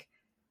been like,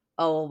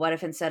 oh, well, what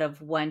if instead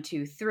of 1,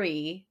 2,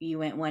 3, you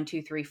went 1,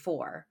 2, 3,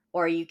 4?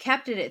 Or you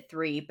kept it at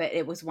 3, but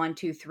it was 1,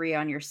 2, 3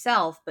 on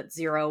yourself, but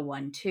 0,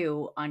 1,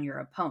 2 on your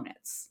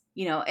opponents.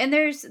 And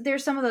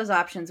there's some of those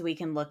options we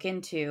can look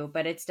into,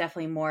 but it's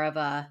definitely more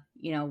of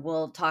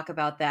we'll talk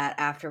about that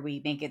after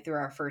we make it through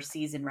our first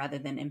season rather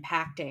than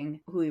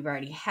impacting who we've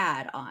already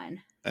had on.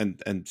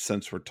 And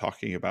since we're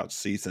talking about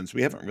seasons,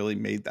 we haven't really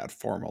made that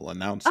formal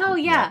announcement. Oh,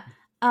 yeah.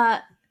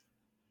 Yet.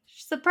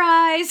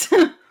 Surprise!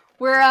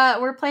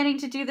 We're planning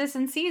to do this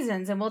in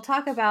seasons, and we'll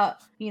talk about,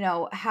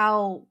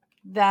 how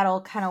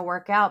that'll kind of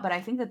work out. But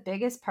I think the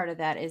biggest part of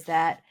that is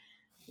that,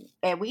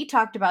 and we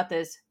talked about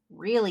this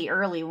really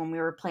early when we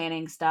were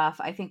planning stuff.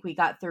 I think we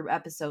got through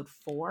episode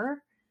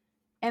 4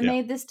 and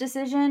made this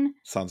decision.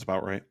 Sounds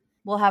about right.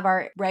 We'll have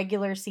our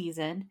regular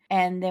season,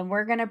 and then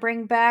we're going to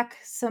bring back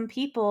some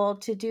people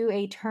to do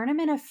a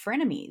tournament of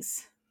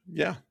frenemies.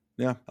 Yeah.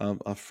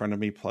 A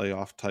frenemy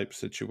playoff type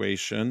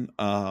situation.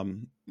 We're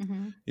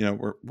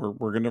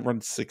going to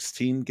run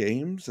 16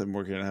 games, and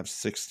we're going to have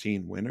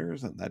 16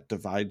 winners, and that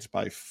divides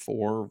by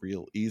 4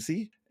 real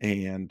easy.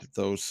 And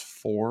those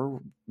 4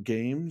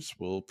 games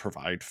will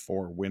provide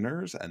 4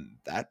 winners, and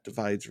that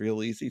divides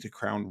real easy to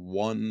crown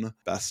 1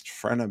 best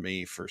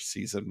frenemy for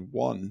season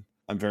 1.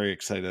 I'm very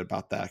excited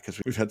about that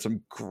because we've had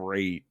some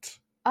great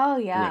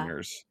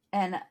winners.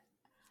 And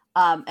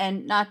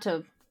And not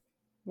to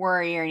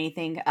worry or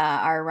anything,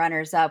 our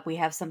runners up, we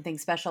have something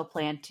special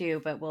planned too,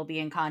 but we'll be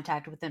in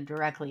contact with them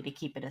directly to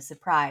keep it a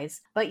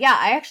surprise. But yeah,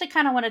 I actually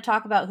kind of want to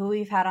talk about who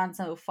we've had on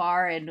so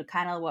far and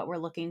kind of what we're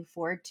looking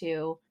forward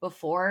to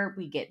before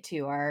we get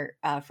to our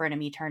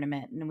Frenemy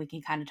tournament, and we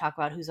can kind of talk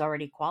about who's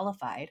already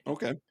qualified.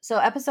 Okay. So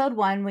episode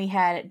 1, we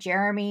had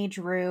Jeremy,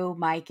 Drew,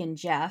 Mike, and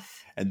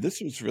Jeff. And this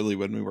was really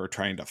when we were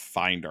trying to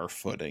find our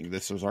footing.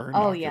 This was our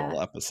Oh, inaugural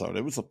yeah. episode.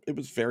 It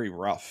was very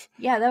rough.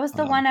 Yeah, that was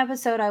the one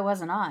episode I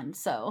wasn't on,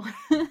 so.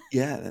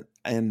 Yeah,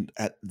 and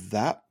at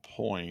that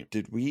point,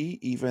 did we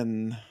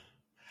even...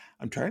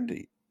 I'm trying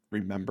to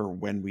remember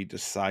when we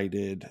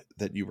decided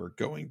that you were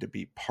going to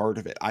be part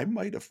of it. I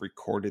might have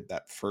recorded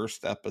that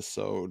first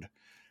episode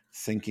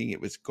thinking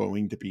it was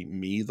going to be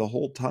me the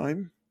whole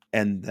time.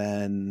 And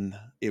then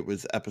it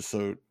was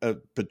episode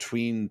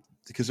between,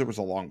 because there was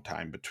a long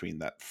time between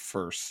that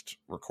first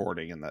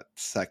recording and that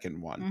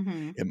second one.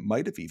 Mm-hmm. It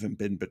might have even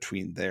been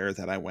between there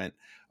that I went,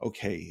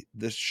 okay,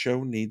 this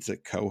show needs a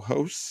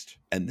co-host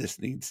and this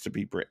needs to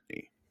be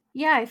Brittany.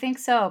 Yeah, I think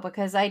so,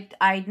 because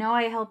I know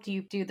I helped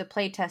you do the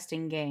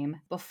playtesting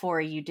game before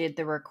you did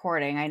the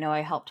recording. I know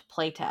I helped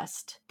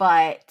playtest.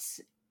 But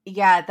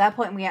yeah, at that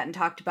point we hadn't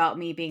talked about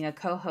me being a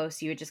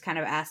co-host. You had just kind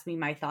of asked me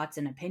my thoughts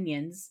and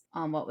opinions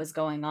on what was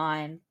going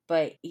on.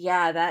 But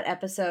yeah, that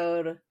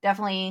episode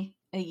definitely,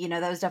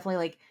 that was definitely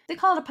like, they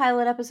call it a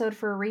pilot episode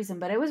for a reason,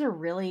 but it was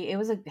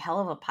a hell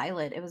of a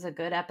pilot. It was a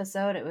good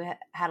episode. It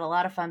had a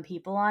lot of fun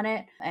people on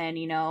it. And,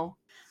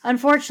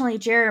 unfortunately,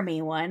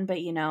 Jeremy won, but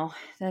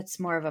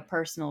that's more of a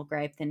personal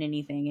gripe than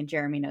anything. And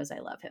Jeremy knows I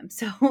love him,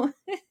 so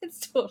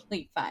it's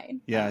totally fine.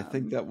 Yeah, I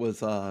think that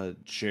was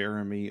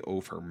Jeremy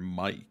over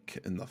Mike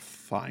in the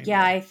final.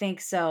 Yeah, I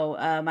think so.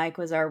 Mike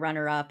was our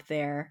runner-up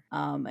there.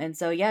 And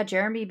so, yeah,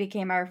 Jeremy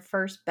became our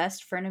first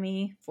best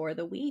frenemy for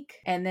the week.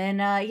 And then,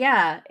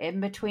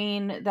 in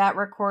between that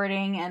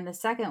recording and the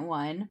second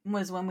one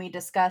was when we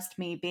discussed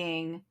me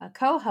being a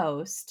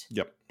co-host.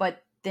 Yep.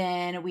 But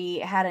then we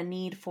had a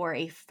need for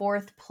a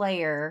fourth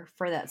player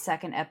for that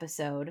second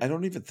episode. I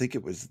don't even think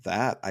it was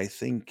that. I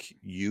think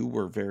you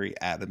were very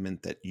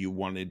adamant that you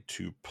wanted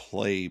to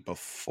play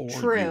before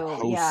you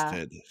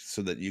hosted,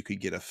 so that you could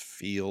get a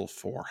feel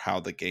for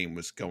how the game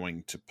was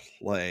going to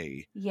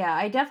play. Yeah,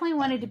 I definitely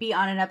wanted to be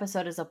on an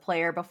episode as a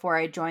player before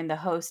I joined the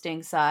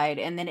hosting side.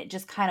 And then it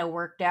just kind of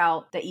worked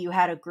out that you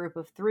had a group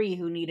of 3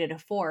 who needed a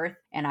fourth.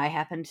 And I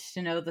happened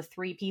to know the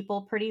 3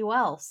 people pretty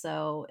well.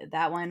 So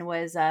that one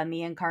was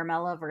me and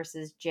Carmela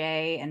versus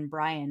Jay and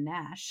Brian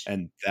Nash.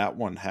 And that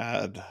one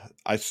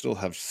I still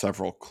have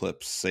several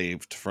clips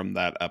saved from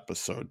that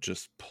episode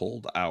just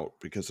pulled out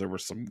because there were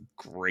some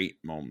great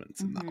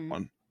moments in that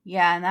one.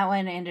 Yeah, and that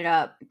one ended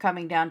up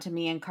coming down to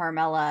me and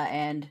Carmela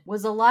and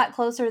was a lot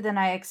closer than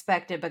I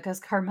expected because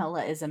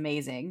Carmela is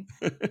amazing.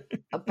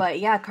 But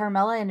yeah,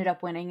 Carmela ended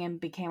up winning and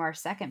became our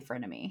second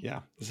frenemy. Yeah,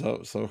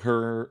 so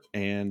her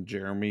and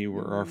Jeremy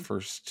were our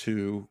first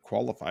 2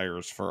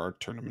 qualifiers for our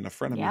tournament of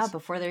frenemies. Yeah,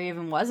 before there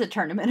even was a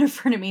tournament of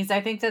frenemies.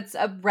 I think that's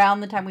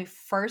around the time we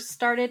first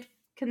started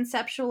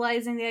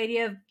conceptualizing the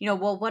idea of,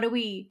 what do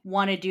we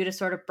want to do to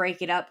sort of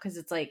break it up? Because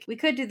it's like, we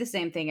could do the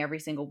same thing every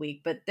single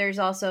week, but there's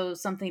also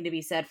something to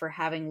be said for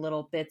having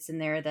little bits in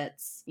there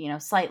that's,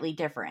 slightly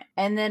different.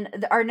 And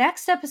then our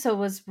next episode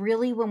was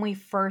really when we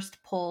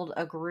first pulled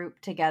a group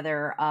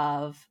together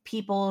of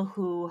people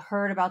who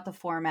heard about the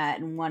format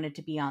and wanted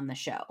to be on the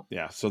show.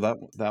 Yeah, so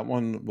that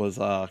one was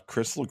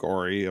Chris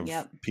Ligori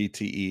of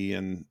PTE,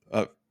 and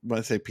when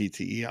I say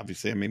PTE,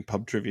 obviously I mean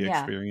Pub Trivia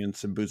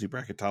Experience and Boozy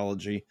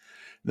Bracketology.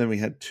 Then we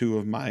had 2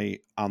 of my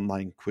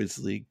online quiz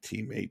league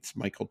teammates,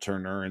 Michael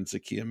Turner and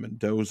Zakia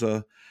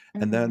Mendoza.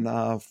 And then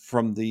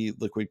from the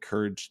Liquid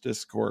Courage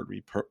Discord,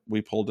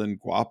 we pulled in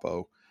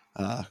Guapo,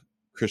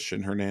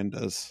 Christian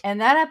Hernandez.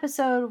 And that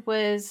episode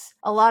was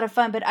a lot of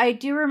fun, but I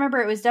do remember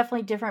it was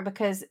definitely different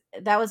because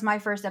that was my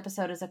first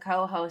episode as a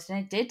co-host, and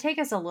it did take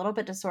us a little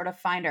bit to sort of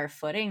find our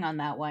footing on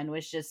that one.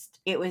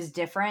 It was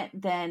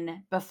different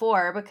than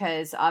before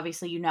because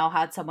obviously you now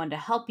had someone to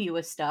help you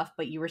with stuff,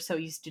 but you were so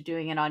used to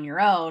doing it on your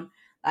own.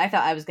 I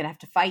thought I was going to have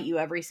to fight you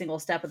every single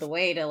step of the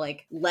way to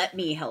let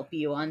me help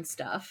you on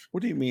stuff.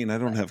 What do you mean? I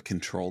don't have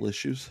control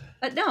issues.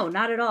 But no,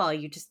 not at all.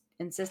 You just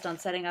insist on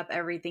setting up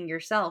everything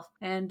yourself.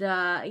 And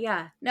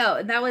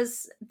that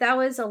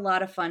was a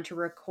lot of fun to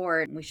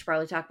record. We should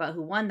probably talk about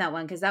who won that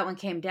one, because that one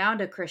came down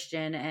to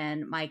Christian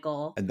and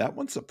Michael. And that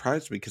one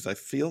surprised me because I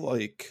feel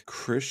like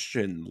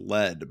Christian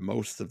led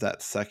most of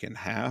that second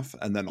half,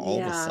 and then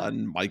all of a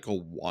sudden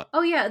Michael won.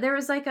 Oh yeah, there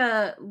was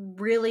a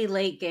really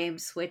late game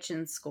switch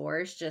in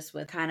scores, just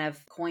with kind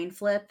of coin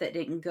flip that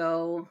didn't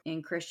go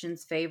in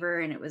Christian's favor,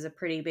 and it was a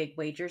pretty big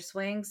wager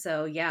swing.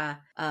 So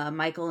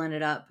Michael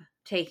ended up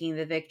taking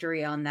the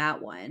victory on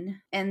that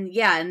one. And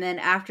then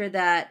after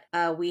that,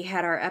 we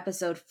had our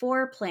episode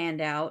 4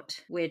 planned out,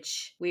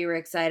 which we were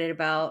excited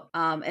about.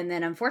 And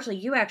then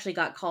unfortunately, you actually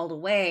got called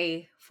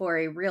away for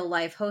a real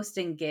life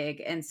hosting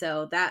gig. And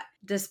so that,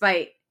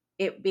 despite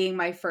it being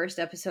my first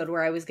episode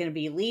where I was going to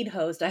be lead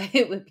host,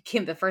 it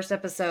became the first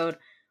episode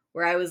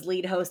where I was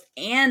lead host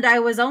and I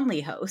was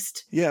only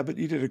host. Yeah, but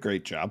you did a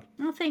great job.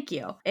 Well, thank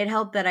you. It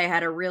helped that I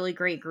had a really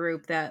great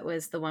group. That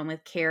was the one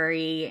with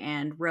Carrie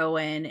and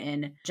Rowan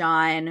and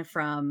John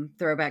from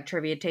Throwback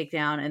Trivia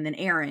Takedown, and then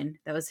Aaron.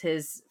 That was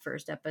his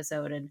first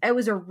episode, and it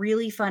was a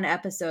really fun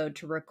episode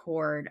to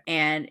record.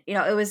 And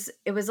it was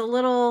a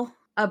little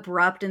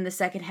abrupt in the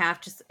second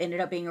half. Just ended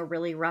up being a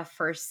really rough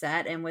first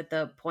set, and with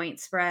the point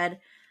spread,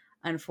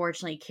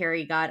 unfortunately,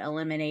 Carrie got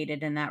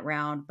eliminated in that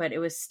round. But it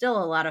was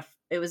still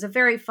it was a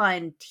very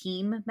fun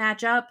team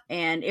matchup,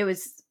 and it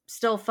was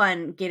still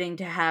fun getting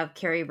to have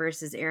Carrie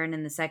versus Aaron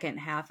in the second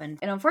half. And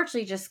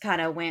unfortunately just kind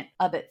of went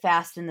a bit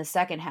fast in the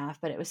second half,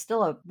 but it was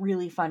still a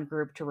really fun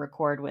group to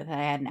record with.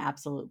 I had an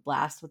absolute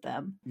blast with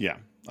them. Yeah.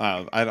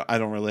 I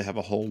don't really have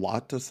a whole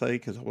lot to say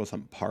because I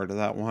wasn't part of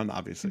that one.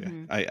 Obviously,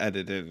 I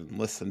edited and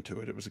listened to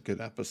it. It was a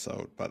good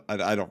episode, but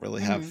I don't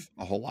really have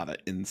a whole lot of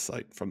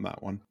insight from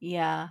that one.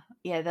 Yeah,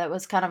 that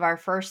was kind of our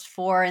first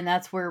 4, and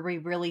that's where we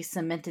really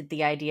cemented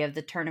the idea of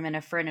the Tournament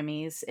of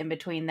Frenemies in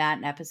between that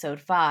and episode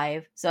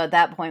 5. So at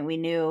that point, we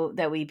knew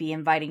that we'd be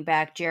inviting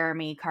back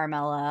Jeremy,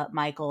 Carmela,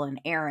 Michael,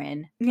 and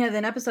Aaron. Yeah,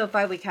 then episode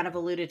 5 we kind of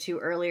alluded to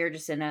earlier,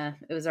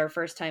 it was our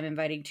first time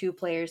inviting 2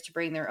 players to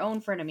bring their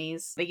own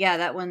frenemies. But yeah,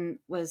 that one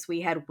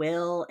we had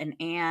Will and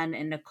Anne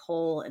and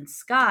Nicole and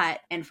Scott.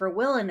 And for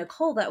Will and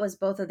Nicole, that was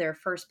both of their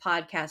first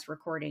podcast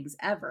recordings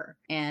ever.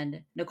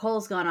 And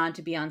Nicole's gone on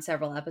to be on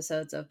several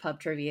episodes of Pub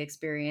Trivia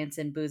Experience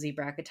and Boozy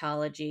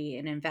Bracketology.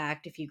 And in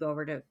fact, if you go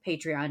over to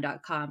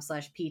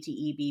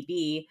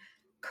patreon.com/PTEBB,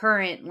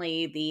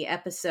 currently the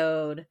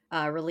episode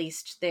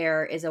released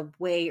there is a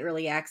way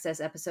early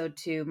access episode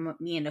to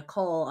me and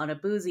Nicole on a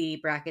boozy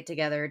bracket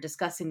together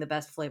discussing the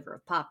best flavor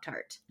of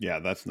Pop-Tart. Yeah,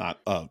 that's not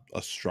a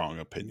strong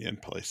opinion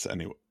place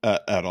anyway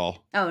at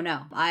all. Oh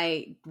no,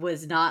 I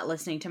was not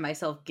listening to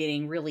myself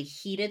getting really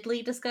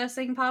heatedly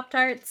discussing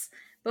Pop-Tarts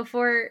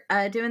before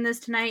doing this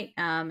tonight.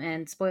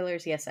 And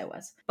spoilers, yes, I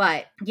was.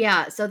 But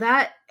yeah, so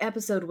that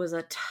episode was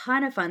a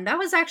ton of fun. That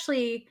was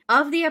actually,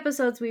 of the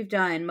episodes we've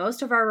done,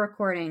 most of our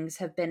recordings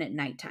have been at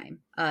nighttime,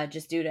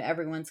 just due to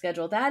everyone's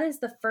schedule. That is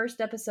the first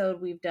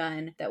episode we've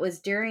done that was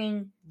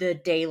during the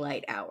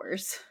daylight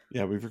hours.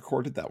 Yeah, we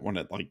recorded that one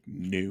at like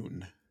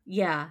noon.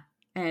 Yeah.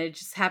 And it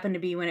just happened to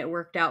be when it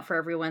worked out for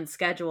everyone's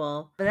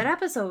schedule. But that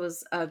episode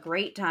was a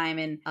great time,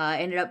 and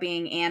ended up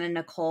being Anne and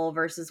Nicole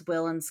versus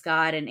Will and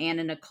Scott. And Anne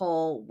and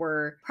Nicole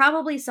were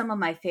probably some of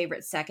my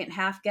favorite second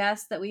half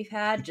guests that we've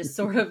had. Just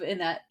sort of in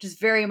that,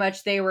 just very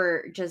much they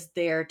were just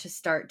there to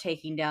start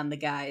taking down the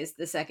guys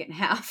the second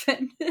half.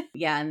 And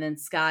yeah, and then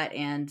Scott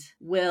and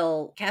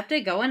Will kept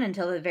it going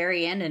until the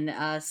very end.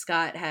 And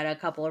Scott had a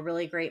couple of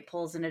really great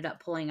pulls, ended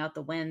up pulling out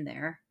the win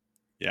there.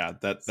 Yeah,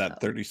 that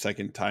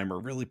 30-second timer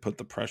really put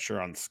the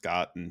pressure on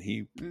Scott, and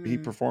he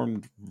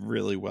performed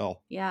really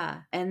well.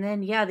 Yeah. And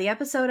then, the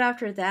episode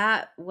after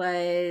that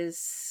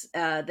was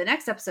the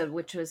next episode,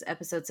 which was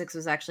episode 6,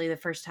 was actually the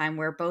first time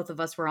where both of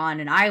us were on,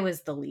 and I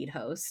was the lead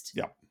host.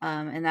 Yeah.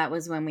 And that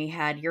was when we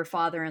had your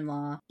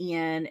father-in-law,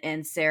 Ian,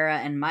 and Sarah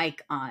and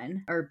Mike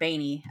on, or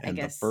Bainey, I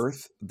guess.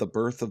 The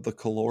birth of the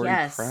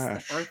caloric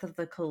crash. The birth of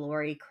the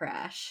caloric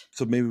crash.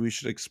 So maybe we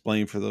should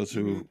explain for those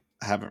who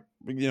haven't,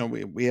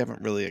 we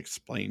haven't really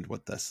explained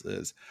what this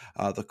is.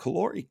 The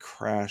caloric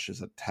crash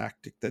is a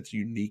tactic that's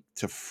unique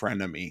to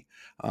Frenemy,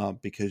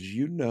 because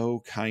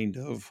kind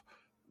of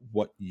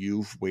what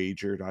you've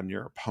wagered on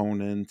your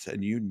opponent,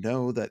 and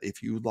that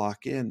if you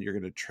lock in, you're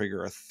going to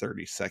trigger a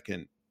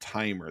 30-second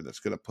timer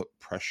that's going to put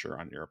pressure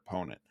on your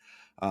opponent.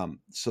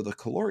 So the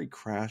caloric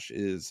crash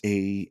is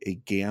a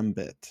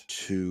gambit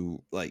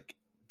to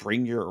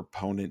bring your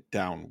opponent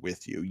down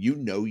with you. You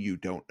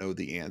don't know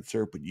the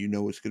answer, but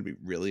it's going to be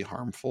really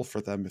harmful for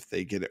them if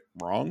they get it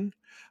wrong.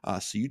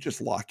 So you just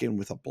lock in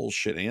with a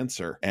bullshit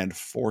answer and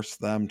force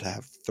them to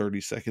have 30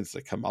 seconds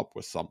to come up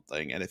with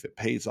something. And if it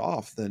pays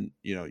off, then,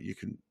 you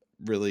can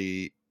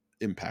really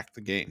impact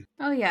the game.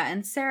 Oh yeah,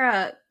 and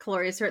Sarah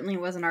Calori certainly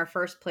wasn't our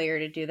first player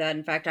to do that.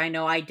 In fact, I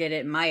know I did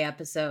it in my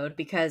episode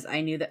because I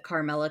knew that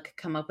Carmela could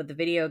come up with the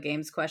video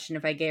games question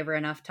if I gave her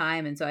enough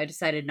time, and so I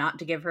decided not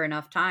to give her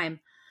enough time.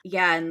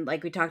 Yeah, and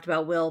like we talked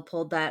about, Will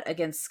pulled that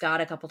against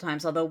Scott a couple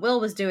times, although Will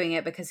was doing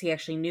it because he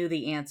actually knew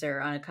the answer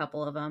on a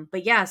couple of them.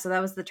 But yeah, so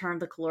that was the term,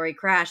 the caloric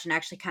crash, and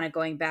actually kind of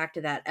going back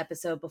to that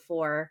episode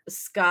before,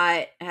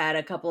 Scott had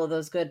a couple of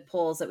those good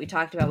pulls that we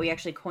talked about. We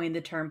actually coined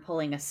the term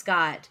pulling a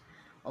Scott,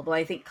 although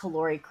I think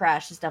caloric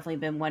crash has definitely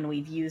been one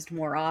we've used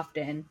more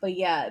often. But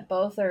yeah,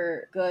 both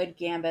are good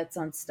gambits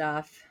on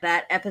stuff.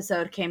 That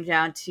episode came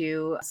down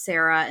to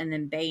Sarah and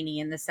then Bainey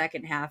in the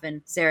second half,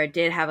 and Sarah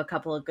did have a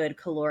couple of good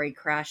caloric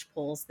crash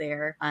pulls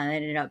there. It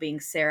ended up being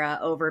Sarah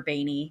over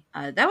Bainey.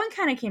 That one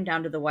kind of came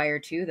down to the wire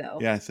too, though.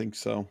 Yeah, I think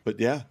so. But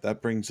yeah,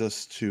 that brings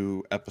us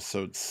to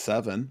episode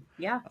 7.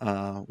 Yeah.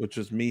 Which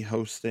is me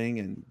hosting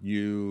and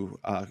you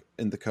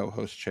in the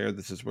co-host chair.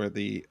 This is where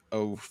the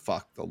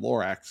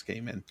Lorax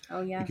came in.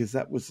 Oh yeah. Because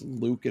that was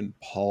Luke and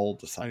Paul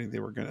deciding they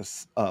were going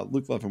to,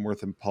 Luke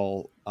Leavenworth and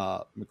Paul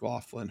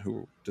McLaughlin,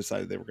 who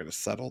decided they were going to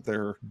settle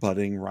their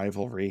budding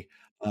rivalry.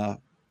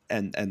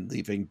 and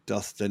leaving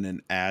Dustin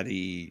and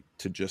Addie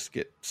to just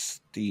get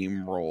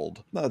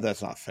steamrolled. No,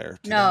 that's not fair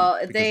to No,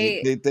 them,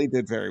 because they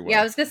did very well.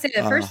 Yeah, I was gonna say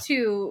the first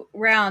two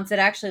rounds, it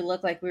actually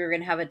looked like we were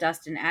gonna have a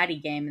Dustin Addie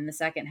game in the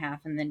second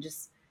half, and then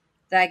just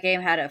that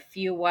game had a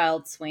few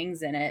wild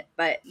swings in it.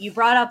 But you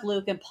brought up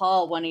Luke and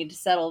Paul wanting to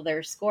settle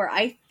their score.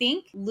 I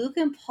think Luke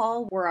and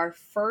Paul were our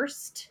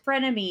first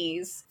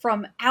frenemies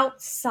from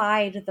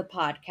outside the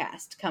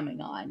podcast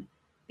coming on,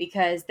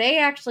 because they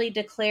actually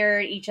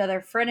declared each other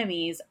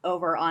frenemies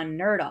over on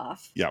Nerd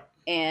Off. Yep.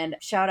 And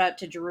shout out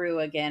to Drew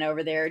again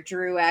over there.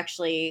 Drew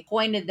actually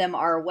pointed them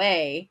our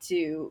way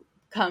to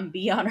come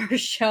be on our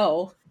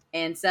show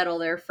and settle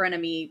their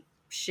frenemy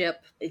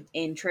ship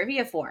in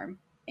trivia form.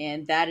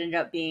 And that ended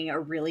up being a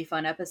really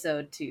fun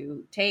episode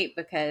to tape,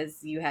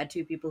 because you had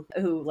two people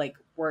who like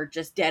were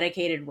just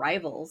dedicated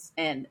rivals.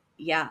 And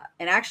yeah,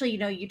 and actually,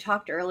 you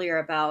talked earlier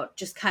about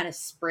just kind of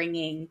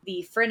springing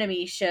the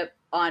frenemy ship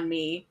on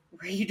me,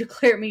 where you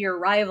declare me your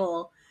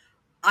rival.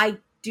 I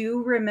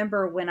do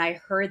remember when I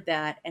heard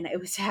that, and it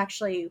was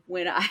actually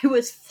when I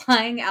was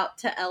flying out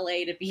to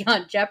LA to be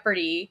on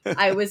Jeopardy.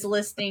 I was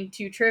listening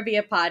to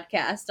Trivia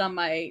Podcast on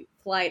my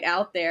flight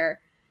out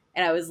there,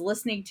 and I was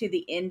listening to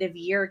the end of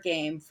year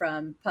game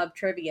from Pub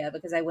Trivia,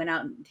 because I went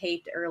out and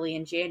taped early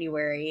in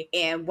January.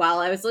 And while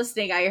I was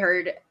listening, I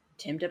heard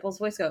Tim Dipple's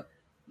voice go,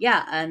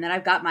 yeah, and then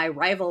I've got my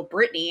rival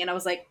Brittany, and I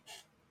was like,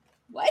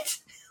 what?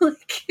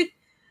 Like,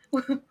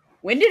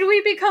 when did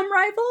we become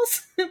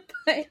rivals?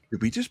 But,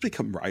 did we just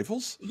become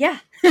rivals? Yeah.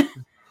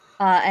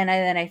 And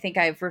then I think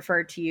I've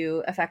referred to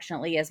you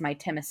affectionately as my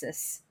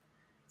Timesis.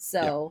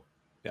 So,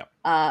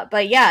 yeah.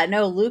 But yeah,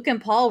 no, Luke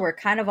and Paul were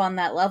kind of on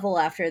that level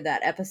after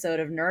that episode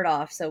of Nerd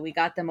Off. So we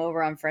got them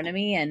over on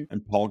Frenemy,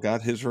 and Paul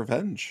got his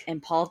revenge.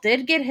 And Paul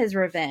did get his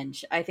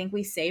revenge. I think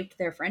we saved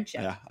their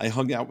friendship. Yeah, I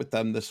hung out with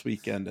them this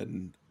weekend,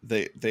 and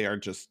they are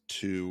just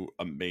two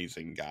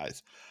amazing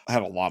guys. I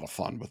had a lot of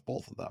fun with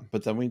both of them.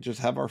 But then we just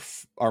have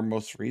our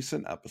most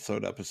recent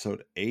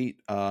episode 8,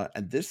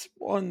 and this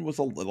one was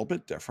a little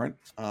bit different.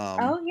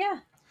 Oh yeah,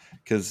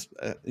 because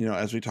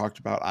as we talked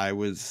about, I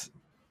was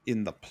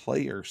in the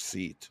player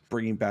seat,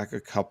 bringing back a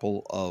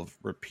couple of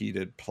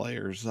repeated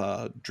players.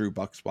 Drew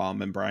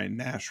Bucksbaum and Brian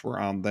Nash were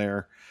on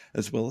there,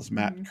 as well as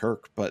Matt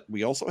Kirk, but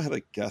we also had a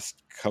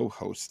guest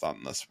co-host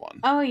on this one.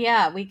 Oh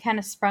yeah, we kind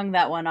of sprung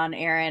that one on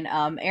Aaron.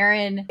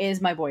 Aaron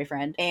is my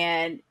boyfriend,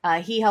 and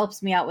he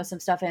helps me out with some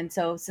stuff, and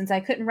so since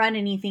I couldn't run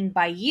anything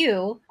by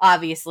you,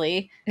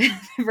 obviously,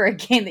 for a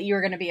game that you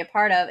were going to be a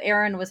part of,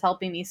 Aaron was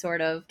helping me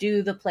sort of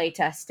do the play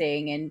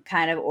testing and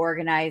kind of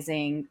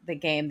organizing the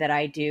game that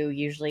I do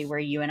usually, where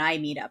you and I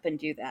meet up and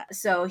do that.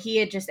 So he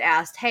had just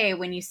asked, hey,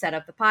 when you set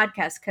up the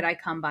podcast, could I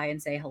come by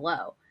and say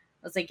hello?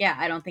 I was like, yeah,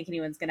 I don't think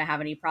anyone's going to have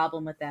any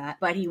problem with that.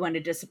 But he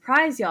wanted to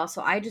surprise y'all,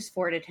 so I just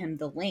forwarded him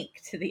the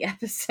link to the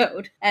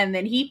episode. And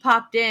then he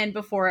popped in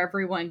before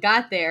everyone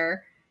got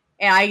there,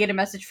 and I get a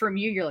message from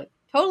you. You're like,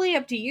 totally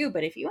up to you,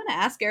 but if you want to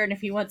ask Aaron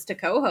if he wants to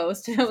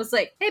co-host. And I was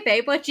like, hey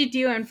babe, what you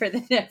doing for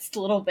the next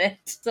little bit?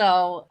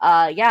 So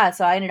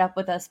so I ended up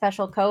with a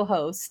special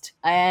co-host,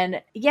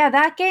 and yeah,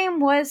 that game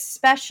was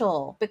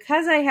special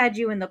because I had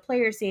you in the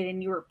player seat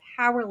and you were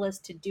powerless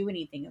to do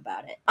anything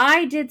about it.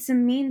 I did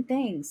some mean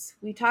things.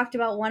 We talked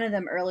about one of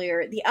them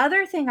earlier. The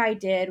other thing I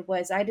did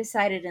was I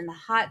decided in the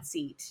hot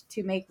seat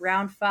to make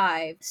round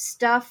 5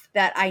 stuff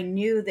that I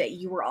knew that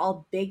you were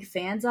all big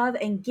fans of,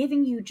 and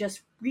giving you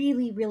just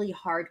really, really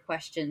hard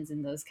questions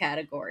in those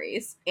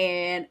categories.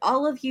 And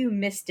all of you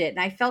missed it. And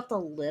I felt a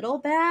little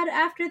bad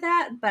after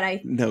that,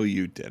 but No,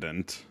 you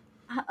didn't.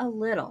 A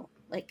little.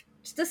 Like,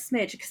 just a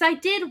smidge. Because I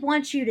did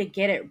want you to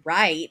get it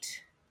right.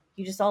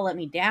 You just all let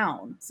me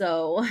down.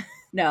 So,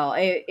 no,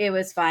 it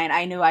was fine.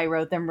 I knew I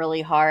wrote them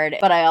really hard,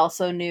 but I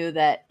also knew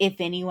that if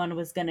anyone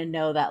was going to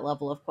know that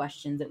level of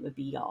questions, it would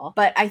be y'all.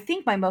 But I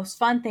think my most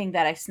fun thing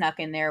that I snuck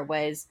in there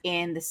was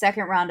in the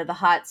second round of the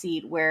hot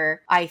seat,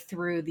 where I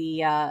threw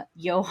the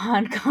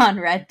Johann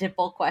Conrad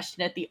Dippel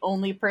question at the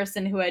only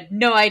person who had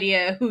no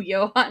idea who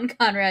Johann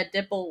Conrad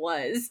Dippel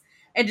was.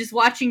 And just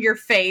watching your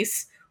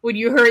face when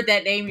you heard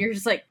that name, you're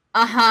just like,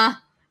 uh-huh.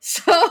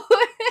 So...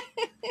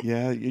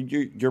 Yeah,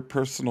 your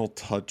personal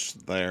touch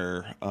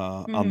there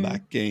on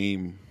that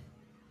game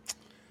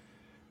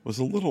was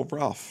a little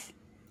rough.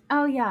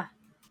 Oh, yeah.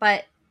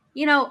 But,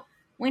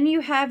 when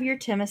you have your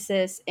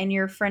Timesis and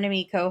your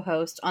frenemy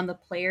co-host on the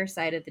player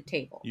side of the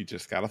table, you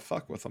just gotta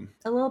fuck with them.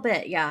 A little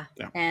bit, yeah.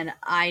 And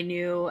I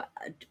knew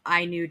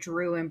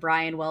Drew and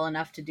Brian well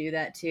enough to do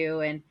that, too.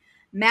 And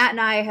Matt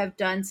and I have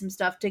done some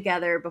stuff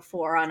together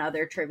before on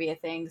other trivia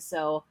things,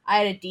 so I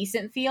had a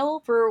decent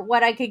feel for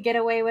what I could get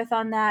away with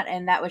on that,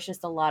 and that was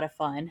just a lot of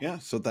fun. Yeah,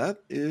 so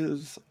that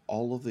is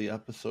all of the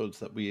episodes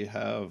that we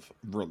have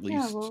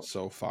released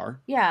so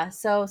far. Yeah,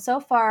 so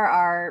far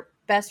our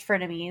best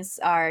frenemies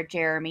are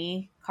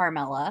Jeremy,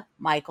 Carmela,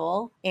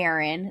 Michael,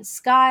 Aaron,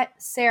 Scott,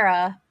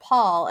 Sarah,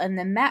 Paul, and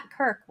then Matt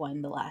Kirk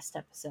won the last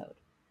episode,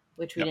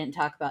 which we didn't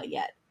talk about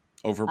yet.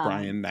 Over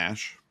Brian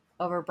Nash.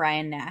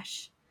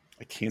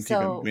 I can't even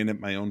So win at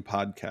my own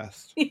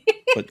podcast.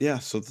 But yeah,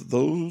 so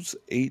those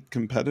 8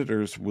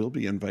 competitors will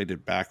be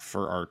invited back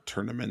for our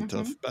tournament Mhm.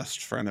 of best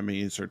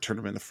frenemies or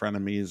tournament of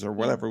frenemies or Yeah.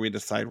 whatever we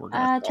decide we're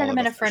going to call it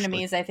Tournament of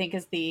officially. Frenemies, I think,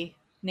 is the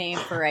name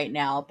for right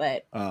now,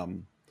 but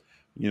Um,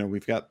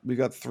 we've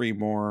got 3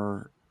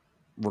 more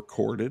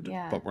recorded,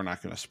 yeah, but we're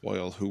not going to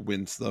spoil who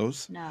wins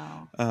those.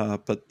 no.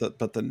 But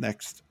the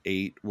next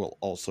 8 will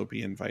also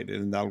be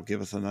invited, and that'll give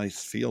us a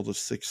nice field of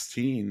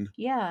 16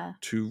 Yeah.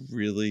 to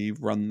really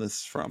run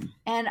this from.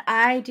 And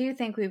I do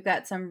think we've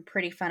got some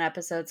pretty fun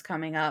episodes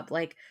coming up.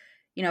 Like,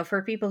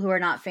 for people who are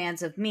not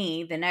fans of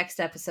me, the next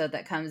episode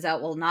that comes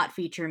out will not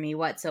feature me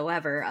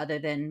whatsoever, other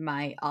than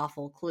my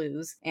awful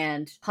clues,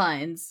 and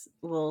puns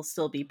will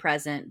still be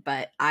present,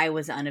 but I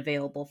was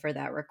unavailable for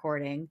that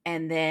recording.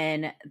 And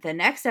then the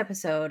next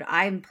episode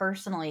I'm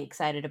personally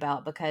excited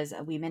about because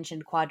we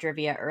mentioned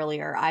Quadrivia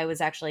earlier. I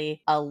was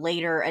actually a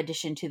later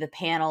addition to the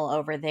panel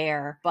over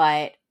there,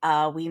 but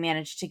we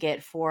managed to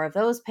get 4 of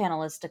those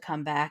panelists to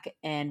come back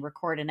and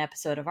record an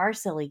episode of our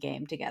silly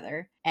game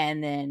together.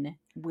 And then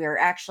we're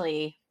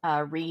actually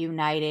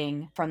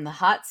reuniting from the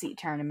hot seat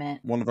tournament.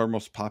 One of our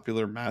most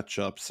popular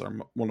matchups,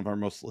 or one of our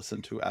most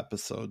listened to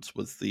episodes,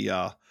 was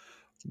the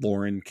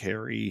Lauren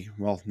Carey,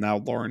 now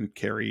Lauren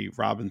Carey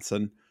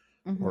Robinson,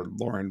 or Mm-hmm.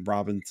 Lauren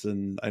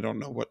Robinson. I don't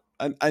know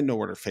I know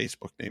what her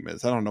Facebook name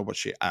is. I don't know what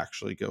she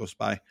actually goes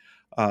by.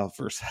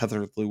 Versus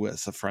Heather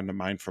Lewis, a friend of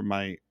mine from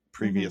my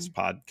previous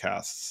Mm-hmm.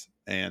 podcasts.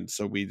 And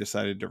so we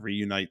decided to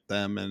reunite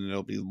them, and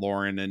it'll be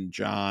Lauren and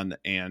John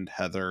and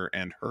Heather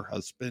and her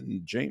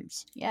husband,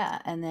 James. Yeah.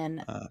 And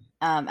then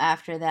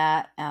after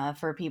that,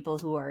 for people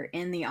who are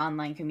in the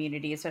online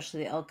community,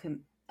 especially the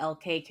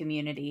LK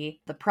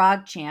community, the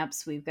Prague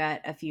Champs, we've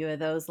got a few of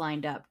those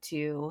lined up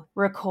to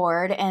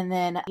record. And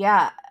then,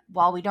 yeah,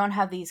 while we don't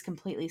have these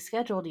completely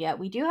scheduled yet,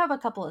 we do have a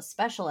couple of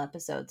special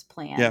episodes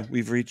planned. Yeah,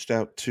 we've reached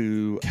out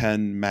to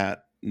Ken,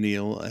 Matt,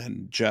 Neil,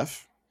 and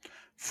Jeff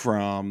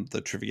from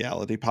the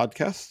Triviality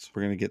podcast.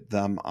 We're going to get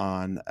them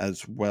on,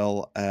 as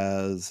well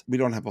as we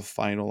don't have a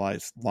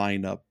finalized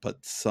lineup,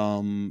 but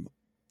some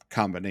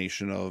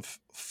combination of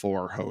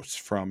 4 hosts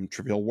from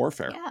Trivial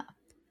Warfare. Yeah.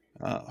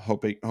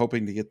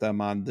 Hoping to get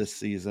them on this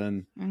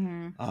season.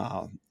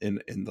 Mm-hmm.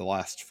 In the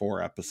last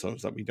 4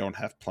 episodes that we don't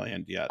have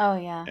planned yet. Oh,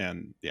 yeah.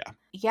 And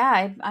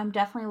yeah, I'm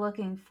definitely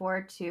looking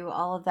forward to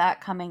all of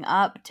that coming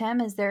up.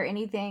 Tim, is there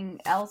anything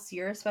else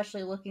you're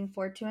especially looking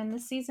forward to in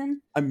this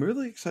season? I'm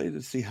really excited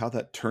to see how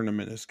that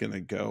tournament is going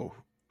to go.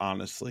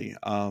 Honestly,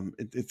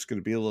 it's going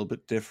to be a little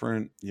bit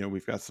different.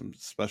 We've got some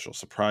special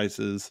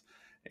surprises,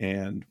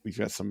 and we've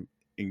got some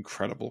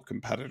incredible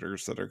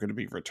competitors that are going to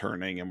be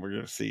returning, and we're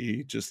going to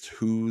see just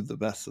who the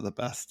best of the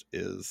best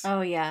is.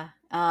 Oh, yeah.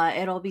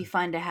 It'll be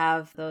fun to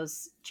have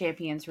those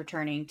champions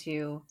returning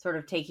to sort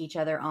of take each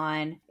other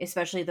on,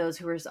 especially those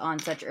who were on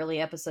such early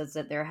episodes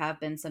that there have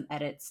been some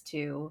edits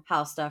to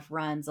how stuff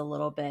runs a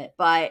little bit.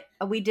 But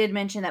we did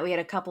mention that we had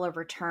a couple of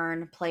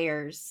return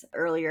players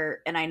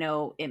earlier, and I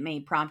know it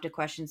may prompt a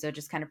question, so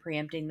just kind of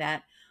preempting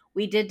that.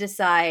 We did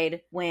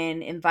decide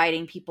when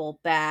inviting people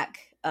back,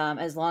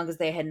 as long as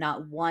they had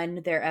not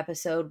won their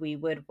episode, we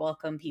would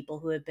welcome people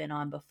who had been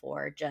on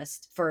before,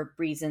 just for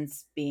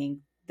reasons being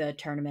the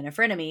Tournament of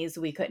Frenemies.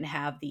 We couldn't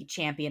have the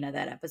champion of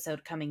that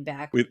episode coming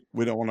back.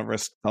 We don't want to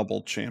risk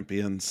double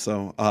champions.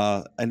 So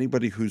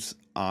anybody who's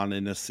on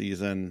in a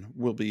season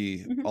will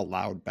be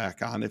allowed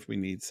back on if we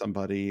need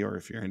somebody, or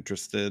if you're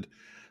interested.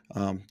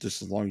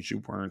 Just as long as you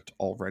weren't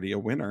already a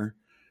winner,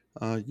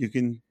 you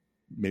can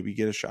maybe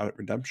get a shot at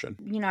redemption.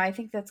 I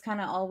think that's kind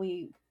of all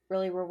we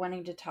really were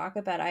wanting to talk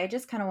about. I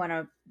just kind of want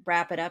to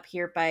wrap it up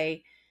here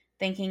by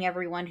thanking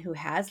everyone who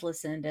has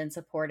listened and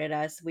supported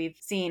us. We've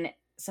seen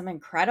some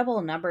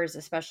incredible numbers,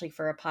 especially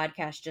for a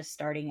podcast just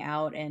starting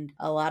out. And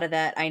a lot of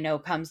that I know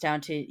comes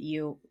down to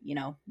you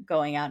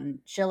going out and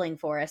shilling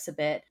for us a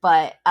bit.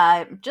 But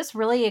I'm just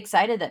really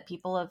excited that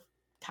people have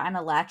kind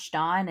of latched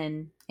on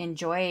and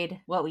enjoyed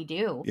what we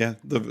do. Yeah,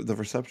 the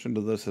reception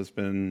to this has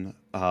been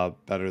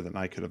better than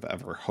I could have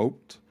ever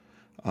hoped.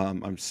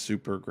 I'm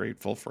super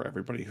grateful for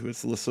everybody who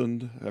has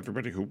listened,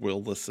 everybody who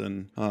will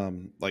listen.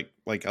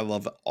 Like I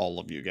love all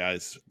of you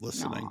guys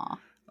listening.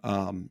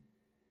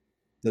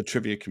 The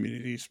trivia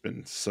community's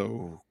been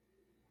so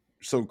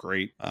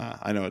great.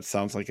 I know it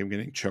sounds like I'm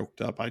getting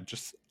choked up.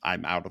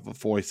 I'm out of a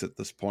voice at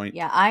this point.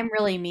 Yeah, I'm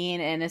really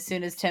mean. And as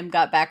soon as Tim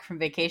got back from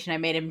vacation, I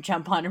made him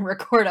jump on and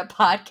record a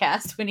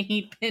podcast when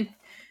he'd been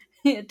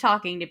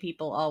talking to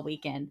people all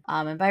weekend.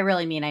 And by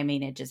really mean, I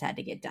mean it just had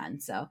to get done.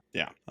 So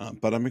yeah,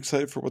 but I'm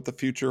excited for what the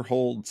future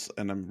holds,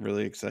 and I'm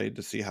really excited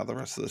to see how the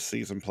rest of the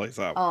season plays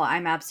out. Oh,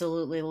 I'm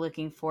absolutely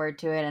looking forward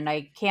to it, and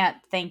I can't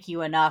thank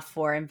you enough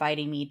for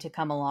inviting me to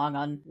come along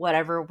on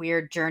whatever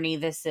weird journey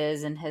this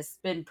is, and has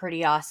been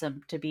pretty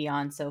awesome to be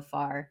on so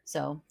far.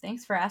 So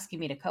thanks for asking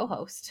me to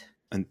co-host.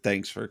 And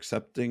thanks for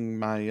accepting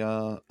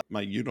my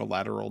my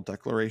unilateral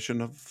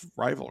declaration of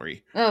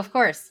rivalry. Oh, of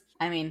course.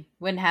 I mean,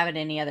 wouldn't have it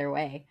any other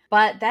way.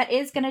 But that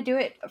is going to do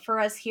it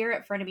for us here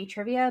at Frenemy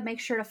Trivia. Make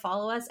sure to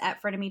follow us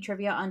at Frenemy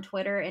Trivia on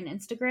Twitter and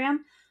Instagram.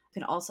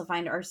 You can also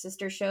find our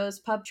sister shows,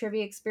 Pub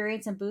Trivia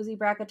Experience and Boozy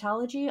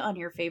Bracketology, on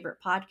your favorite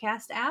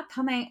podcast app.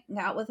 Come hang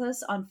out with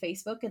us on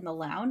Facebook in the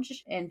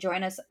lounge and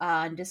join us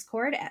on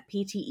Discord at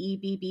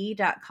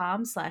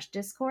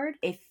ptebb.com/Discord.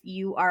 If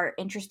you are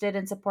interested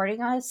in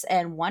supporting us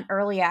and want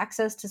early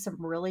access to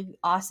some really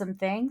awesome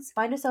things,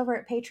 find us over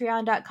at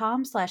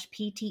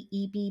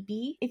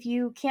patreon.com/ptebb. If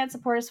you can't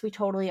support us, we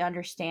totally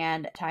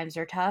understand times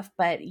are tough,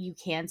 but you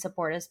can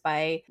support us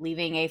by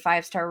leaving a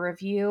 5-star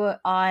review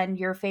on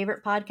your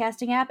favorite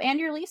podcasting app and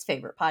your least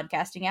favorite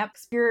podcasting app.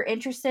 If you're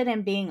interested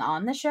in being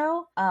on the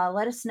show,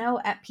 let us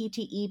know at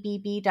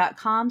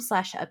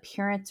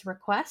ptebb.com/appearance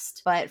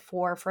request. But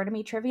for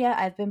Frenemy Trivia,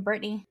 I've been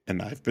Brittany.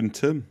 And I've been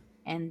Tim.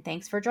 And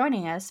thanks for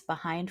joining us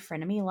behind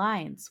Frenemy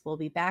Lines. We'll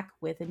be back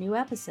with a new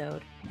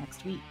episode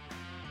next week.